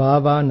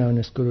Padmasambhava, known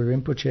as Guru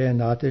Rinpoche,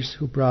 and others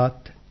who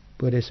brought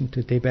Buddhism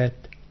to Tibet.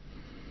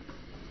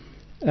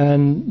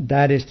 And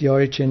that is the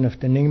origin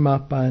of the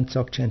Nyingmapa and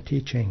Dzogchen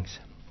teachings.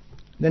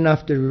 Then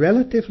after a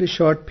relatively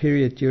short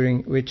period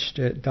during which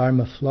the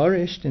Dharma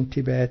flourished in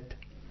Tibet,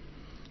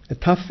 a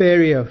tough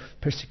area of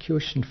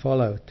persecution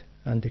followed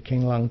under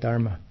King Long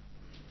Dharma.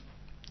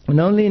 And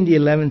only in the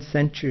 11th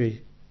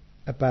century,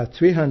 about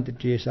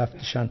 300 years after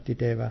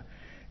Shantideva,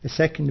 a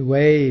second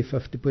wave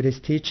of the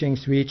Buddhist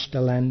teachings reached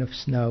the land of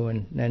snow,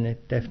 and then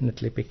it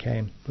definitely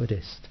became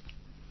Buddhist.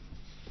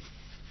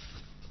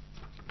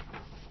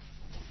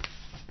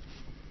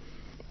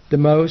 The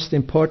most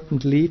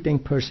important leading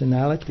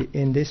personality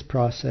in this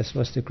process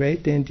was the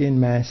great Indian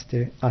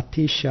master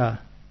Atisha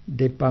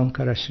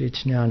Dipankara Sri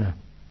Jnana.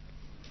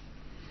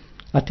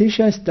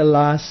 Atisha is the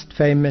last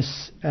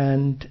famous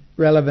and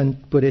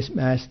relevant Buddhist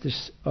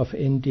masters of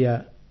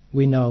India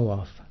we know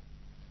of.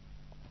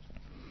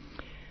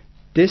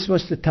 This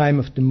was the time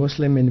of the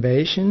Muslim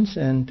invasions,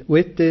 and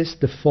with this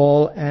the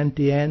fall and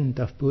the end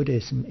of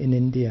Buddhism in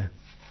India.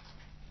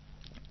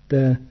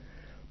 The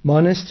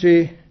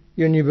monastery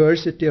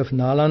University of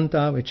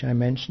Nalanda, which I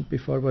mentioned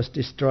before, was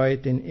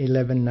destroyed in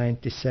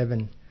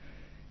 1197,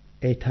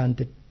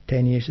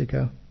 810 years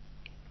ago.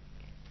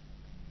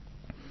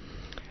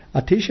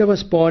 Atisha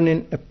was born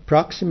in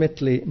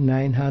approximately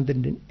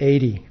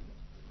 980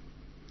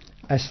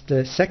 as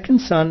the second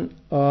son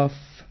of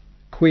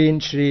Queen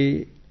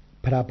Sri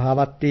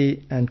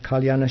Prabhavati and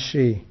Kalyana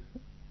Sri,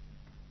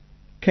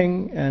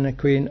 king and a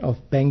queen of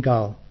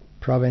Bengal,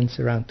 province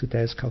around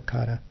today's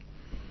Calcutta.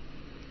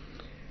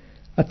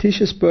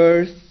 Atisha's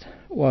birth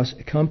was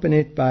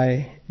accompanied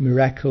by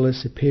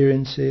miraculous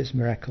appearances,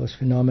 miraculous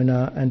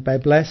phenomena, and by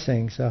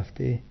blessings of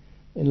the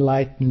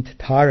enlightened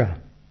Tara.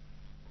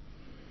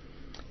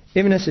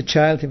 Even as a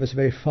child, he was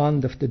very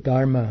fond of the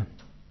Dharma.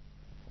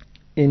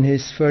 In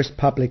his first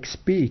public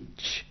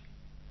speech,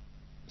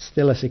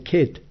 still as a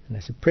kid and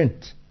as a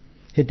prince,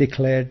 he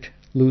declared,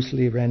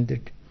 loosely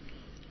rendered,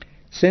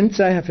 "Since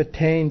I have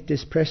attained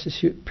this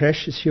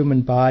precious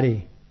human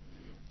body,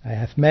 I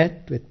have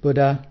met with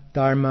Buddha,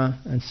 Dharma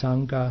and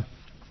Sangha.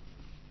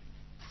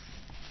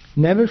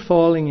 Never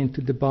falling into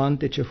the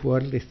bondage of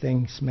worldly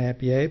things, may I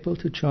be able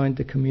to join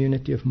the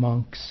community of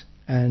monks,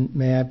 and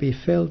may I be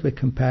filled with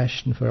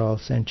compassion for all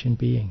sentient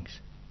beings."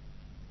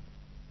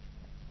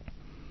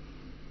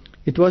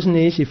 it wasn't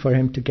easy for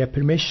him to get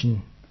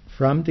permission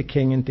from the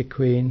king and the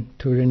queen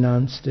to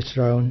renounce the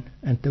throne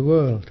and the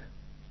world.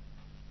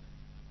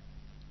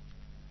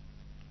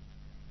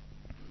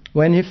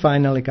 When he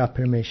finally got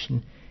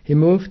permission, he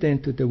moved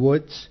into the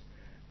woods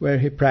where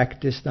he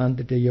practiced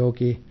under the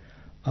yogi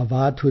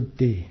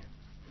Avadhuti.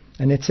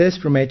 And it says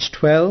from age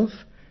 12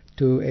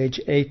 to age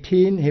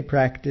 18 he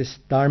practiced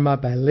Dharma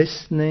by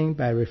listening,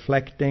 by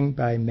reflecting,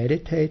 by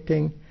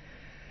meditating.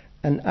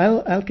 And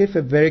I'll give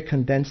a very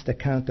condensed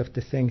account of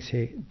the things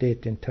he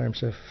did in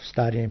terms of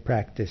study and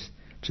practice,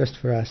 just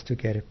for us to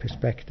get a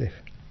perspective.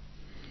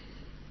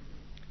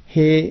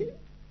 He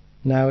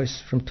now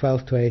is from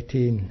 12 to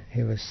 18.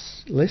 He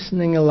was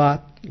listening a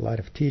lot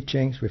of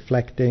teachings,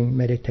 reflecting,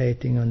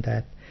 meditating on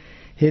that.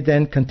 He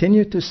then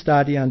continued to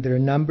study under a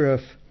number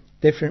of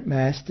different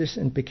masters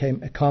and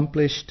became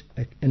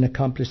an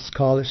accomplished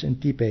scholar and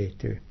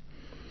debater.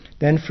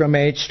 Then from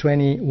age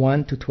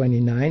 21 to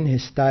 29 he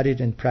studied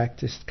and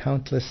practiced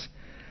countless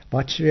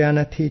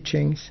Vajrayana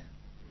teachings,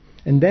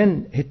 and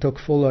then he took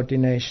full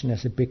ordination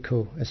as a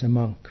bhikkhu, as a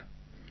monk.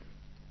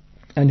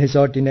 And his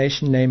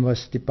ordination name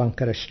was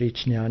Dipankara Sri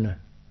Jnana.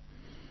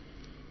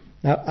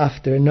 Now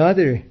after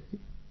another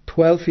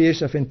 12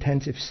 years of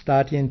intensive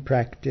study and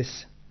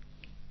practice,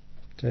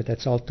 so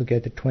that's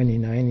altogether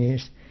 29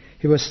 years,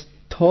 he was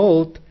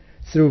told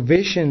through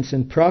visions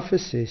and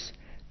prophecies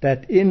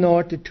that in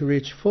order to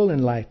reach full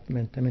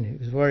enlightenment, he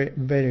was very,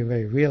 very,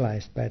 very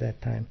realized by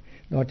that time,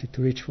 in order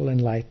to reach full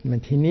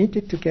enlightenment, he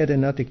needed to get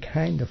another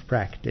kind of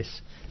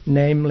practice,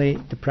 namely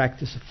the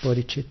practice of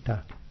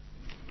bodhicitta.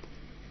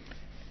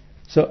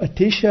 So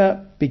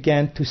Atisha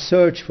began to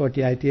search for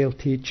the ideal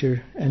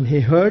teacher, and he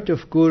heard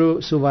of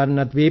Guru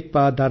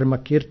Suvarnadvipa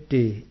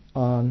Dharmakirti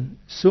on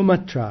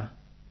Sumatra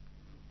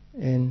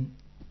in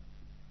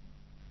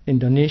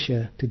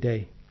Indonesia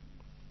today,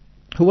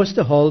 who was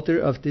the holder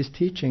of these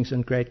teachings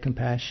on great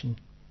compassion.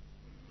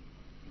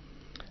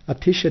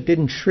 Atisha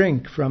didn't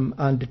shrink from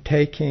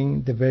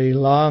undertaking the very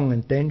long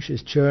and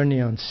dangerous journey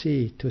on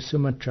sea to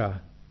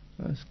Sumatra.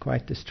 It was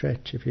quite a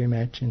stretch, if you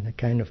imagine the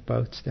kind of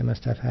boats they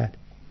must have had.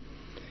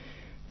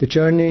 The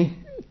journey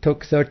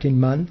took 13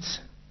 months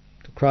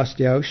to cross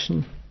the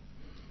ocean,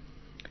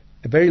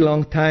 a very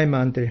long time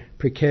under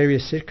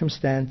precarious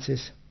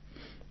circumstances.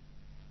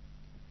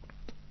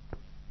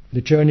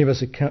 The journey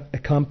was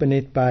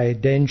accompanied by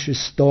dangerous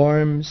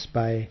storms,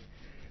 by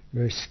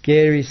very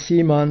scary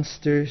sea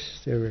monsters.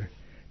 There were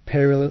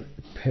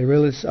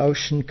perilous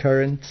ocean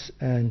currents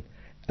and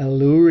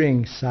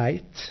alluring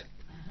sights.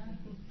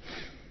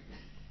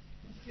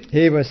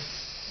 He was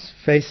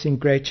facing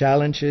great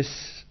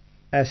challenges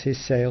as he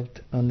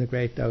sailed on the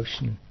great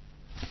ocean.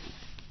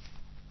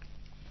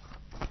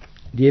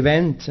 The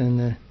events and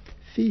the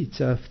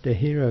feats of the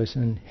heroes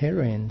and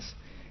heroines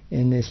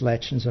in these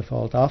legends of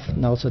old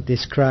often also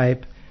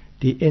describe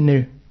the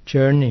inner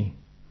journey.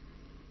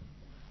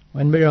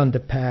 When we're on the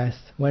path,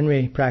 when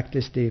we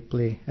practice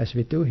deeply, as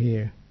we do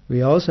here,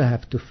 we also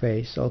have to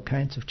face all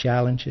kinds of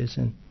challenges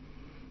and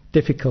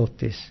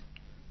difficulties.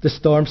 The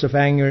storms of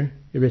anger,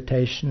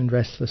 irritation and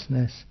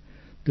restlessness,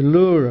 the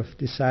lure of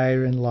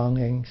desire and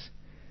longings,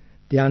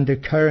 the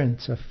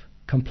undercurrents of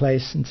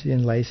complacency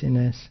and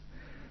laziness,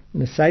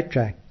 and the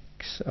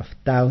sidetracks of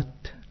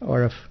doubt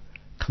or of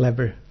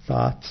clever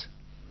thoughts.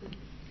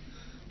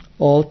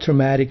 All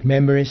traumatic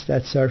memories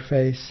that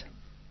surface,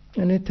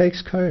 and it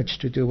takes courage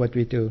to do what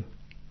we do.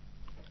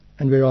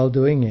 And we're all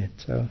doing it,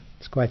 so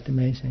it's quite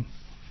amazing.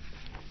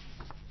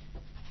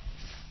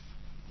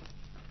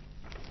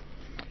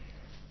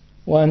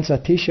 Once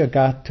Atisha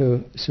got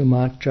to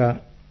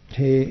Sumatra,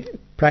 he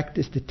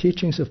practiced the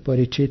teachings of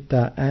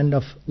bodhicitta and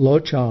of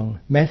lojong,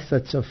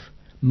 methods of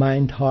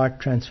mind-heart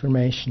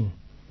transformation,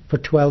 for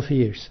 12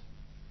 years.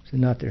 It's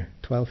another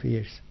 12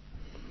 years.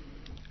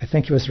 I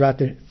think he was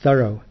rather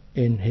thorough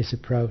in his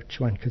approach,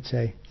 one could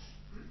say.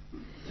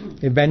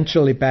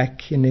 Eventually,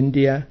 back in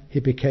India, he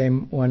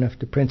became one of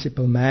the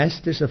principal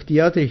masters of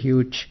the other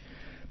huge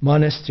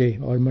monastery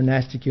or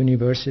monastic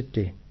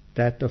university,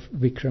 that of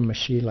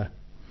Vikramashila.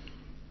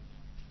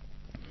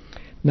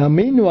 Now,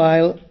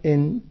 meanwhile,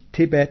 in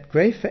Tibet,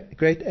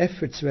 great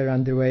efforts were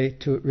underway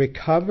to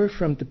recover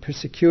from the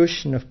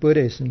persecution of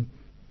Buddhism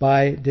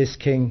by this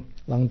king,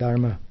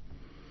 Langdharma.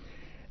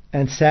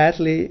 And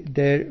sadly,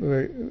 there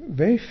were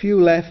very few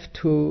left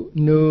who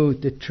knew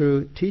the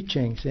true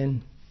teachings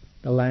in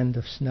the land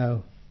of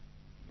snow.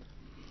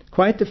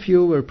 Quite a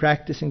few were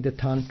practicing the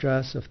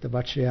tantras of the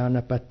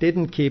Vajrayana, but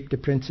didn't keep the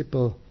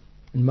principal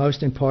and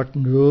most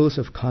important rules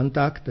of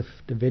conduct of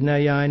the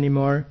Vinaya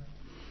anymore.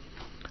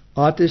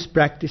 Others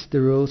practiced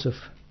the rules of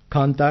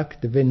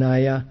conduct, the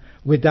Vinaya,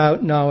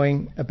 without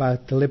knowing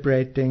about the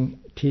liberating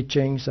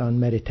teachings on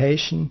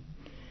meditation.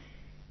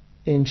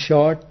 In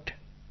short,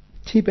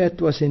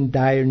 Tibet was in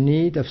dire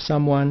need of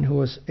someone who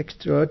was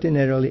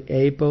extraordinarily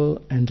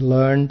able and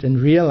learned and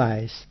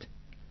realized,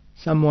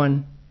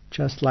 someone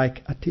just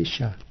like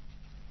Atisha.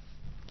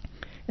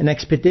 An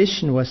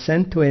expedition was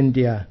sent to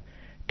India,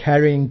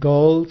 carrying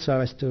gold so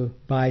as to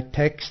buy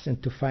texts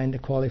and to find a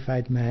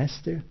qualified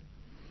master.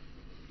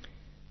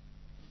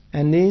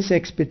 And these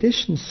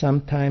expeditions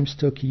sometimes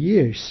took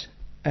years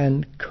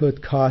and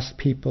could cost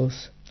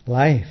people's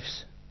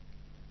lives.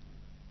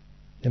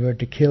 There were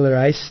the killer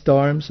ice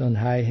storms on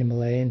high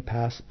Himalayan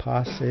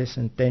passes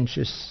and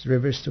dangerous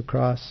rivers to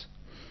cross.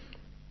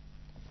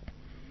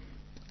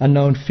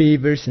 Unknown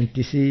fevers and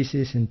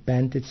diseases and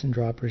bandits and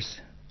robbers.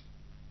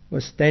 It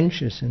was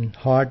dangerous and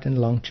hard and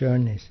long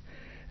journeys.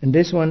 And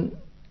this one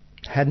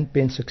hadn't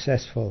been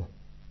successful.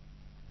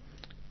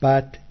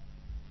 But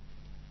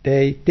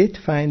they did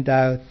find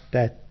out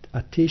that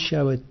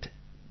Atisha would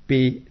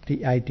be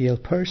the ideal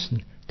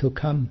person to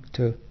come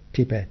to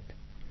Tibet.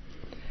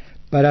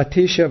 But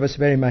Atisha was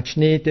very much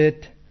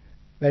needed,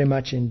 very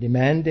much in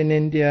demand in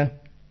India,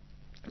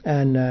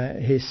 and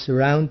his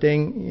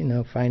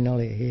surrounding,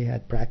 finally he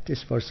had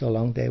practiced for so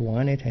long they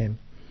wanted him.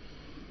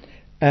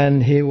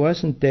 And he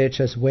wasn't there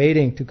just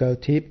waiting to go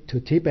to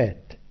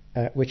Tibet,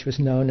 which was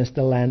known as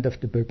the land of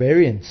the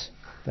barbarians.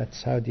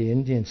 That's how the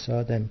Indians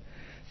saw them.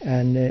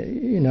 And,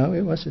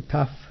 it was a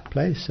tough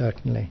place,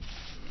 certainly,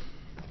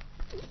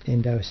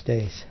 in those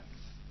days.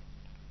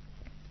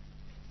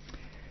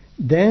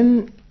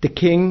 Then the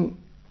king,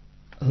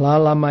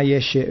 Lalama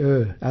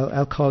Yeshe,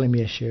 I'll call him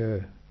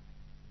Yeshe,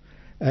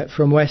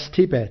 from West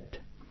Tibet,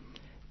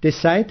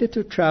 decided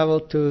to travel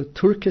to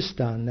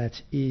Turkestan,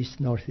 that's east,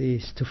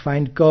 northeast, to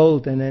find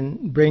gold and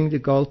then bring the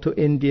gold to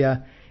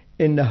India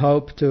in the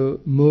hope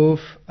to move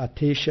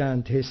Atisha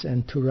and his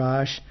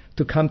entourage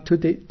to come to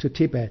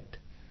Tibet.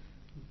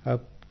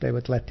 Hope they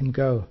would let him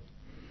go.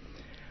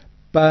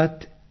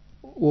 But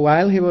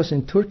while he was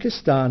in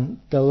Turkestan,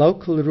 the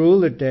local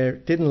ruler there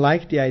didn't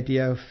like the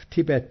idea of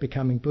Tibet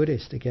becoming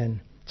Buddhist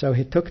again. So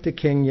he took the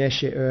king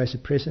Yeshe as a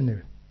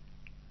prisoner.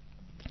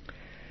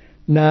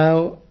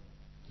 Now,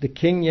 the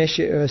king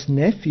Yeshe's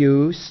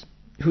nephews,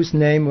 whose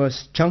name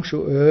was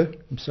Changshu,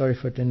 I'm sorry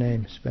for the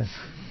names, but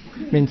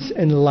means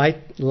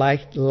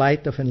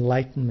light of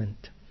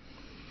enlightenment.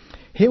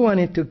 He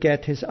wanted to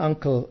get his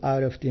uncle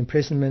out of the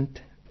imprisonment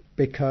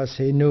because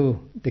he knew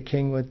the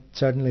king would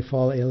certainly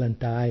fall ill and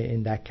die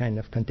in that kind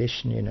of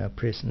condition,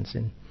 prisons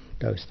in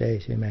those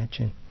days, you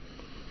imagine.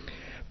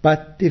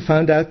 But he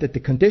found out that the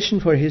condition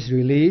for his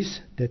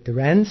release, that the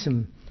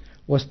ransom,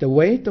 was the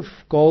weight of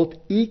gold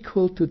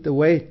equal to the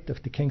weight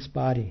of the king's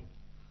body.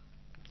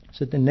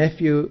 So the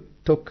nephew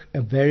took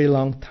a very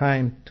long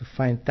time to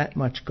find that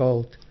much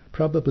gold,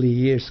 probably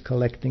years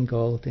collecting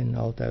gold in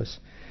all those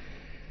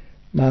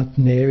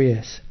mountain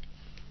areas.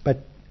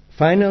 But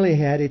finally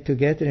he had it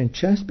together, and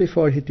just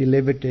before he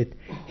delivered it,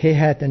 he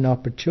had an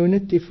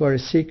opportunity for a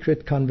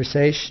secret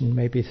conversation,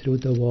 maybe through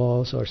the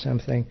walls or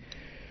something,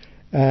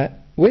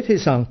 with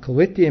his uncle,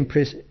 with the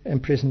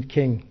imprisoned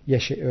king,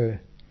 Yeshe.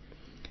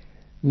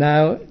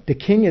 Now, the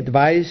king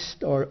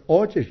advised or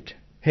ordered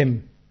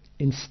him,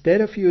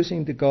 instead of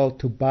using the gold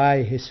to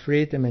buy his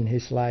freedom and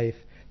his life,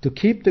 to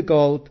keep the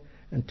gold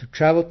and to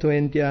travel to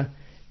India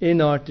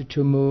in order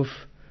to move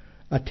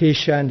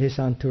Atisha and his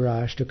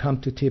entourage to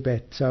come to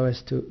Tibet so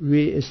as to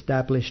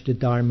re-establish the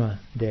Dharma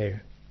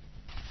there.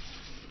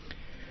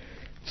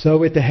 So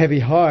with a heavy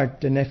heart,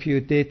 the nephew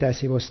did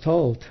as he was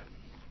told.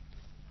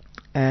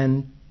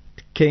 And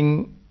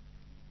King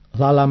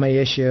Lalama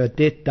Yeshe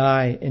did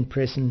die in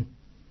prison,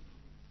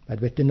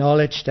 but with the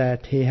knowledge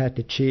that he had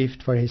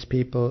achieved for his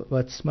people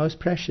what's most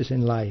precious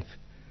in life,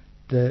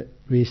 the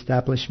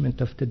re-establishment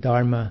of the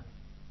Dharma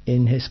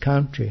in his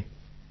country.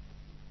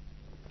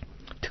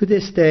 To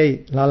this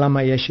day,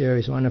 Lalama Yeshe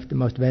is one of the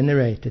most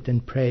venerated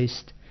and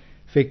praised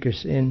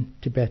figures in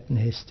Tibetan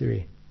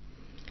history.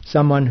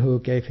 Someone who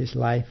gave his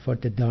life for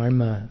the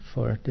Dharma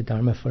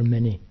for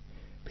many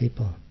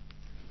people.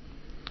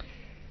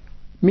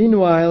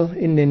 Meanwhile,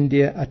 in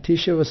India,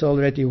 Atisha was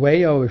already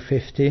way over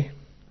 50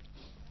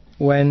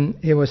 when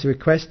he was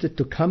requested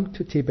to come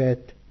to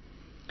Tibet.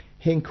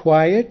 He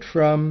inquired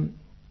from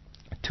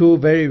two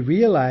very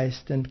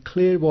realized and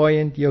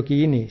clairvoyant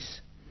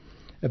yoginis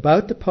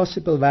about the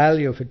possible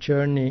value of a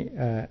journey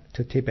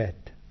to Tibet.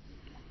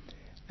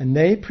 And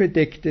they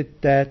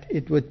predicted that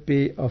it would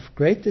be of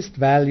greatest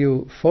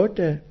value for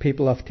the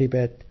people of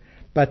Tibet,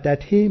 but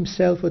that he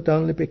himself would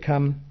only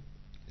become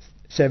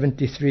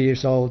 73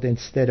 years old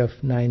instead of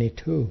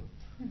 92.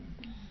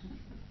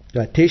 So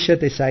Atisha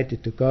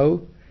decided to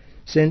go,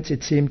 since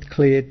it seemed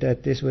clear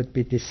that this would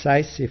be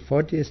decisive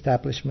for the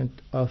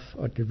establishment of,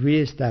 or the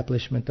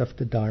re-establishment of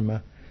the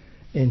Dharma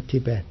in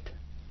Tibet.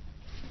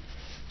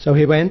 So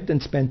he went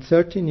and spent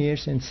 13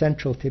 years in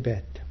central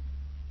Tibet.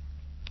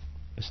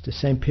 It was the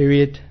same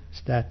period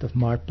as that of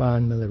Marpa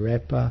and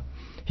Milarepa.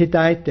 He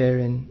died there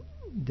in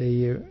the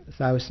year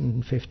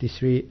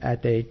 1053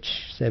 at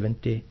age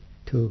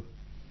 72.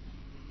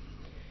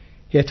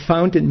 He had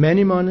founded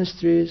many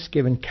monasteries,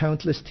 given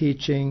countless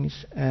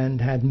teachings,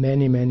 and had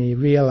many, many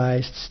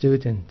realized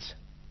students.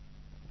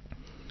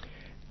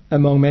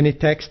 Among many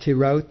texts he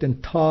wrote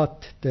and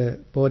taught the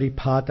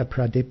Bodhipada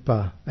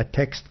Pradippa, a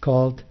text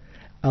called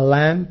A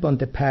Lamp on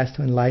the Path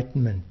to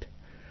Enlightenment,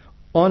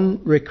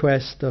 on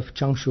request of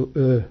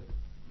Changshu.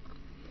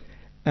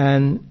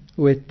 And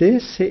with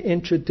this he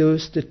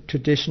introduced the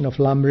tradition of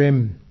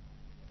Lamrim,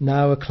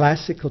 now a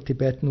classical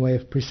Tibetan way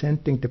of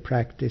presenting the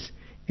practice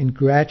in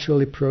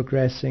gradually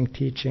progressing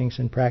teachings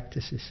and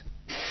practices.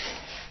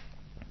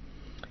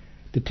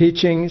 The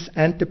teachings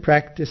and the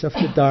practice of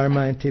the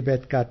Dharma in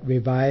Tibet got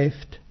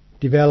revived,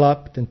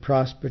 developed and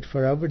prospered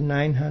for over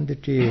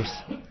 900 years,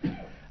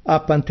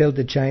 up until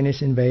the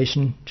Chinese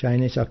invasion,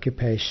 Chinese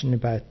occupation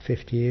about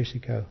 50 years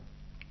ago.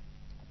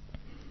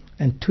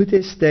 And to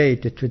this day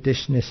the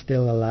tradition is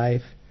still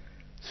alive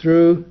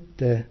through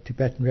the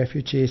Tibetan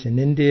refugees in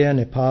India,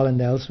 Nepal and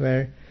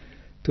elsewhere,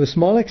 to a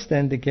small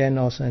extent again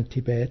also in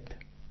Tibet,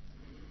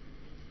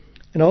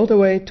 and all the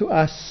way to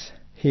us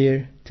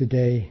here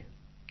today.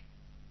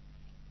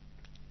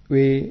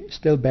 We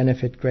still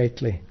benefit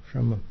greatly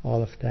from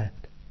all of that.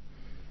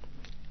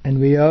 And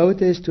we owe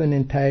this to an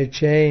entire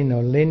chain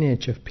or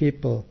lineage of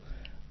people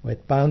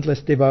with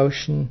boundless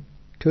devotion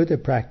to the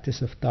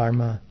practice of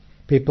Dharma.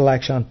 People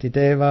like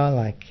Shantideva,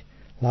 like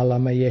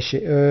Lalama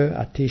Yeshe,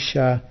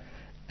 Atisha,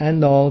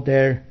 and all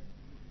their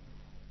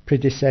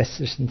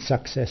predecessors and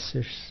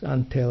successors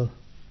until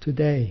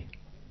today.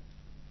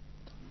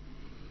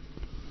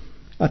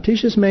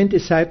 Atisha's main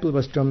disciple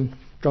was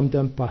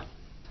Dromdömpa.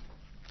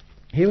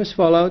 He was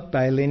followed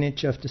by a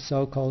lineage of the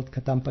so-called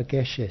Kadampa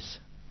Geshes.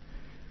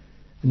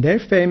 And they're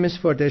famous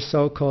for their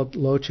so-called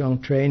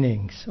Lojong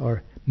trainings,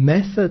 or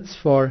methods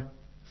for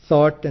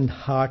thought and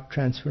heart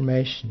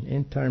transformation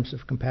in terms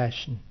of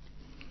compassion.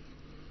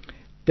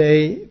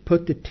 They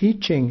put the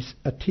teachings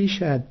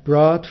Atisha had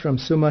brought from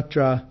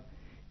Sumatra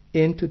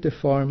into the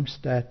forms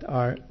that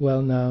are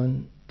well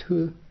known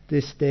to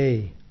this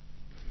day.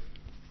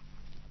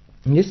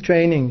 And these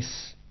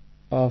trainings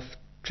of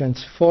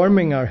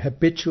transforming our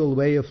habitual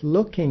way of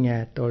looking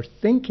at or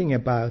thinking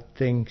about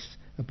things,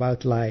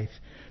 about life,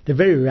 they're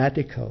very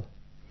radical.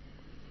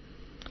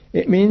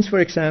 It means, for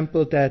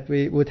example, that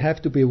we would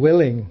have to be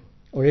willing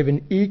or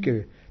even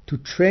eager to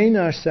train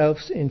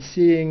ourselves in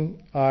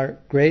seeing our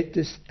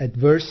greatest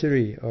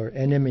adversary or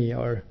enemy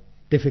or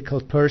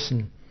difficult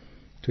person,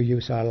 to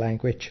use our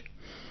language,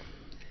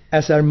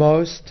 as our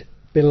most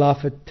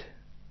beloved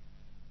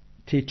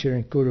teacher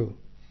and guru,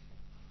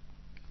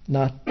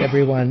 not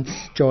everyone's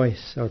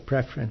choice or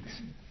preference.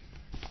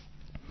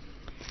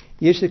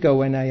 Years ago,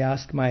 when I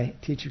asked my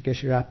teacher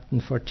Geshe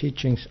Rabten for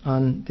teachings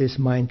on this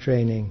mind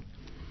training,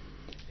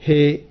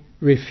 he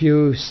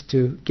refused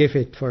to give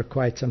it for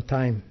quite some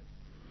time.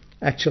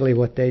 Actually,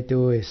 what they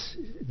do is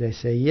they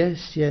say,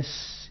 yes,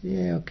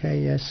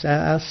 okay, yes,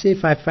 I'll see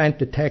if I find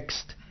the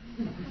text.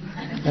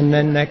 And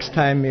then next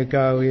time you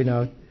go,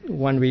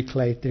 1 week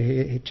later,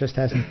 he just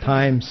hasn't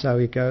time, so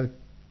you go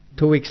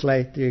 2 weeks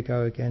later, you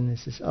go again. He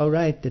says, "Oh,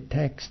 right, the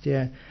text,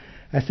 yeah.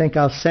 I think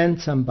I'll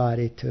send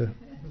somebody to,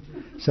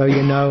 so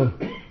you know."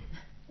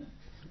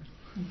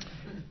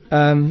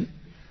 And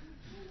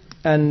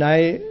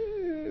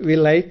we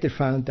later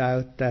found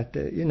out that,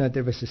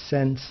 there was a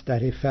sense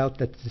that he felt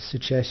that the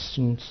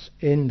suggestions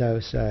in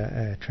those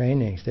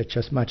trainings, they're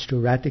just much too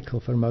radical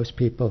for most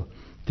people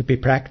to be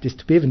practiced,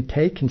 to be even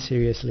taken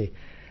seriously.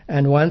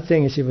 And one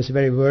thing is, he was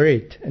very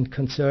worried and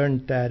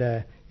concerned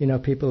that,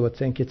 people would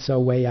think it's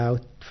so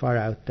far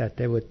out that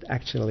they would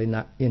actually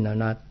not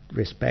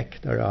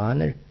respect or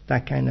honor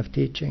that kind of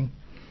teaching.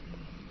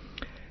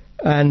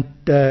 And,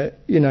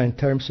 in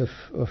terms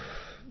of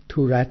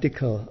too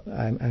radical,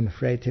 I'm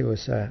afraid he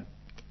was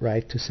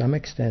right to some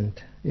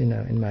extent,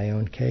 in my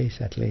own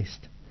case at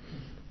least.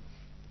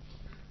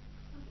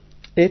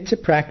 It's a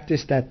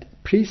practice that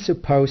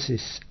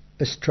presupposes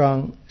a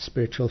strong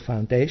spiritual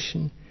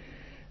foundation,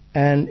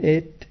 and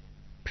it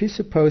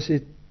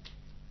presupposes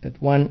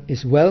that one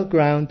is well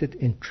grounded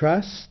in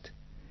trust,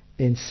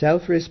 in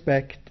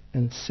self-respect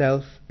and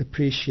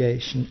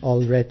self-appreciation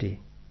already.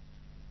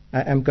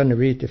 I'm going to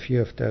read a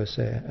few of those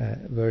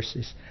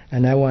verses,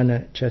 and I want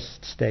to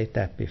just state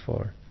that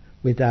before.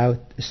 Without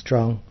a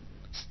strong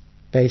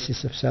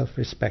basis of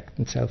self-respect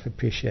and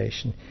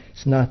self-appreciation,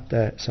 it's not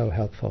so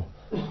helpful.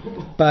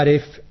 But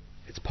if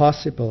it's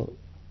possible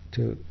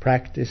to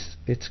practice,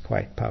 it's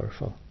quite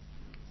powerful.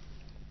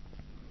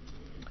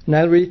 And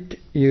I'll read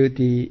you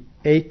the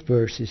 8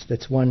 verses,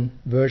 that's one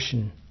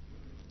version,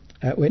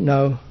 with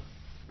no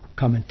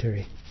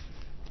commentary.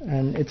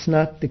 And it's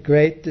not the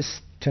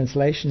greatest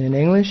translation in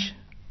English,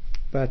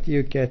 but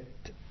you get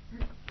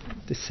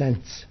the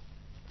sense.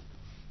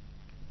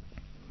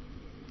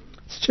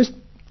 It's just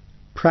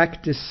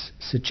practice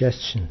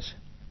suggestions.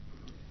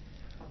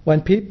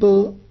 When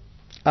people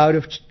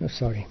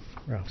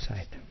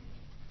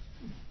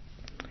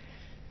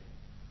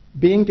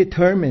being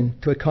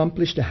determined to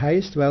accomplish the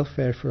highest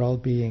welfare for all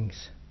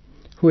beings,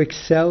 who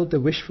excel the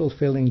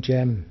wish-fulfilling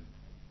gem,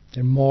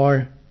 they're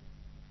more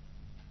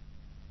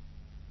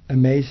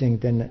amazing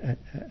than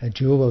a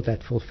jewel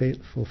that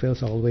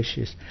fulfills all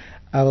wishes.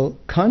 I will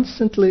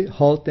constantly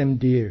hold them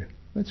dear.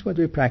 That's what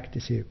we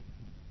practice here.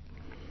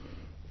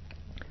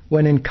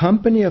 When in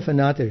company of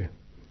another,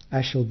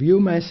 I shall view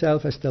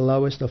myself as the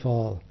lowest of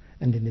all,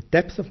 and in the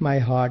depth of my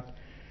heart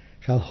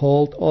shall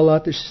hold all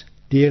others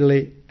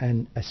dearly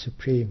and as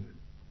supreme.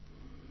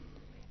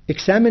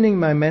 Examining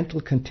my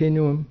mental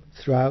continuum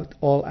throughout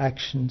all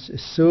actions,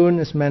 as soon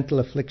as mental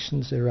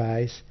afflictions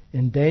arise,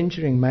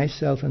 endangering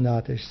myself and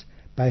others,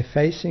 by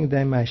facing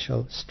them I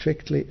shall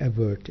strictly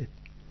avert it.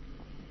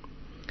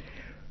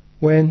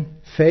 When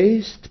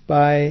faced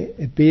by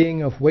a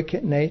being of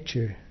wicked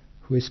nature,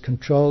 who is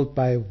controlled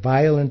by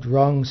violent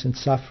wrongs and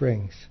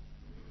sufferings,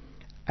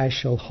 I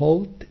shall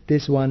hold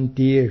this one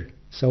dear,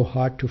 so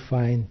hard to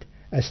find,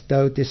 as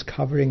though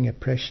discovering a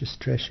precious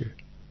treasure.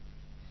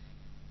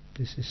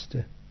 This is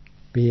the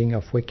being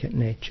of wicked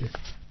nature.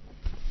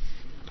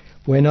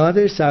 When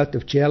others out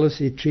of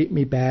jealousy treat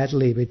me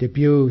badly with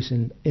abuse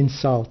and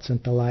insults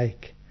and the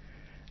like,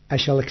 I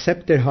shall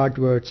accept their hard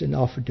words and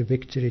offer the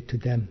victory to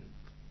them.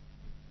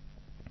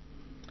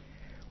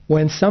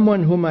 When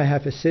someone whom I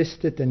have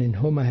assisted and in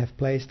whom I have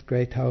placed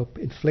great hope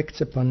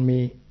inflicts upon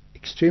me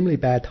extremely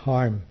bad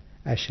harm,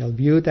 I shall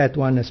view that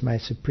one as my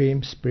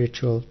supreme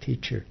spiritual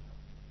teacher.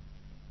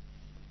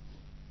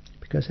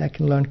 Because I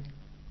can learn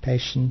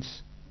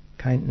patience,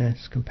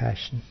 kindness,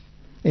 compassion.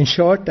 In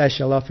short, I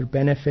shall offer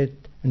benefit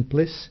and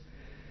bliss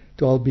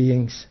to all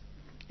beings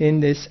in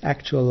this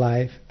actual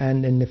life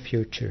and in the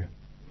future.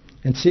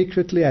 And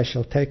secretly I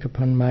shall take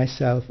upon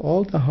myself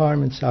all the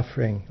harm and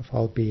suffering of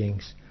all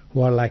beings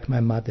who are like my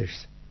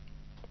mothers.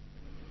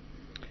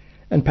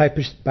 And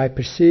by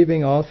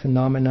perceiving all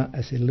phenomena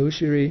as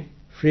illusory,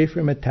 free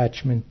from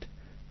attachment,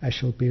 I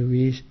shall be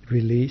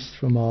released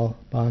from all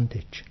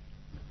bondage.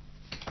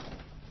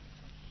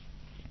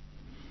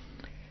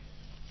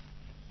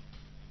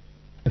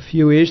 A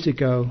few years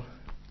ago,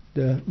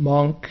 the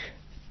monk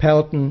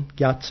Pelton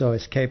Gyatso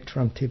escaped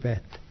from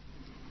Tibet.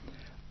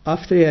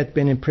 After he had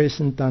been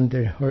imprisoned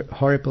under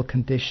horrible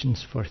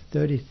conditions for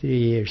 33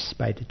 years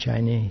by the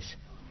Chinese,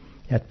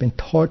 he had been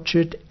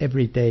tortured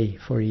every day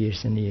for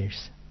years and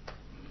years.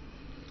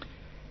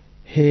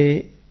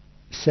 He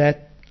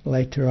said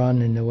later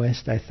on in the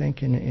West, I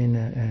think in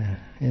an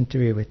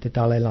interview with the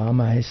Dalai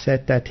Lama, he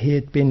said that he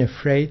had been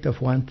afraid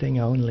of one thing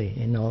only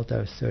in all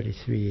those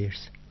 33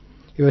 years.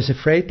 He was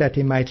afraid that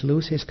he might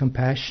lose his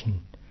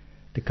compassion,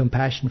 the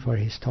compassion for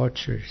his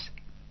torturers.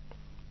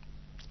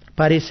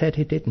 But he said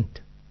he didn't.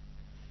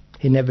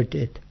 He never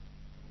did.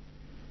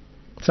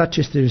 Such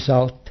is the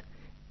result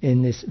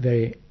in this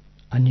very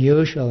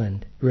unusual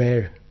and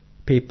rare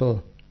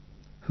people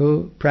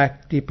who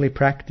deeply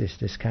practice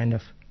this kind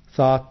of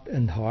thought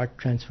and heart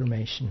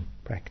transformation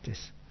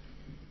practice.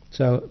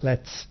 So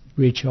let's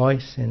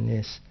rejoice in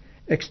these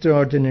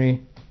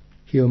extraordinary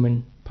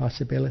human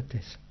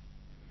possibilities.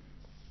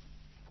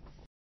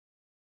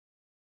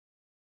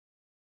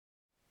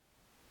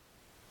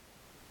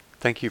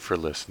 Thank you for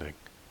listening.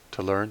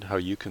 To learn how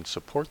you can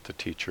support the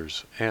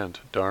teachers and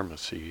Dharma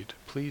Seed,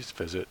 please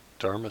visit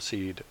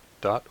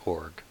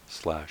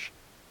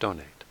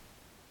dharmaseed.org/donate.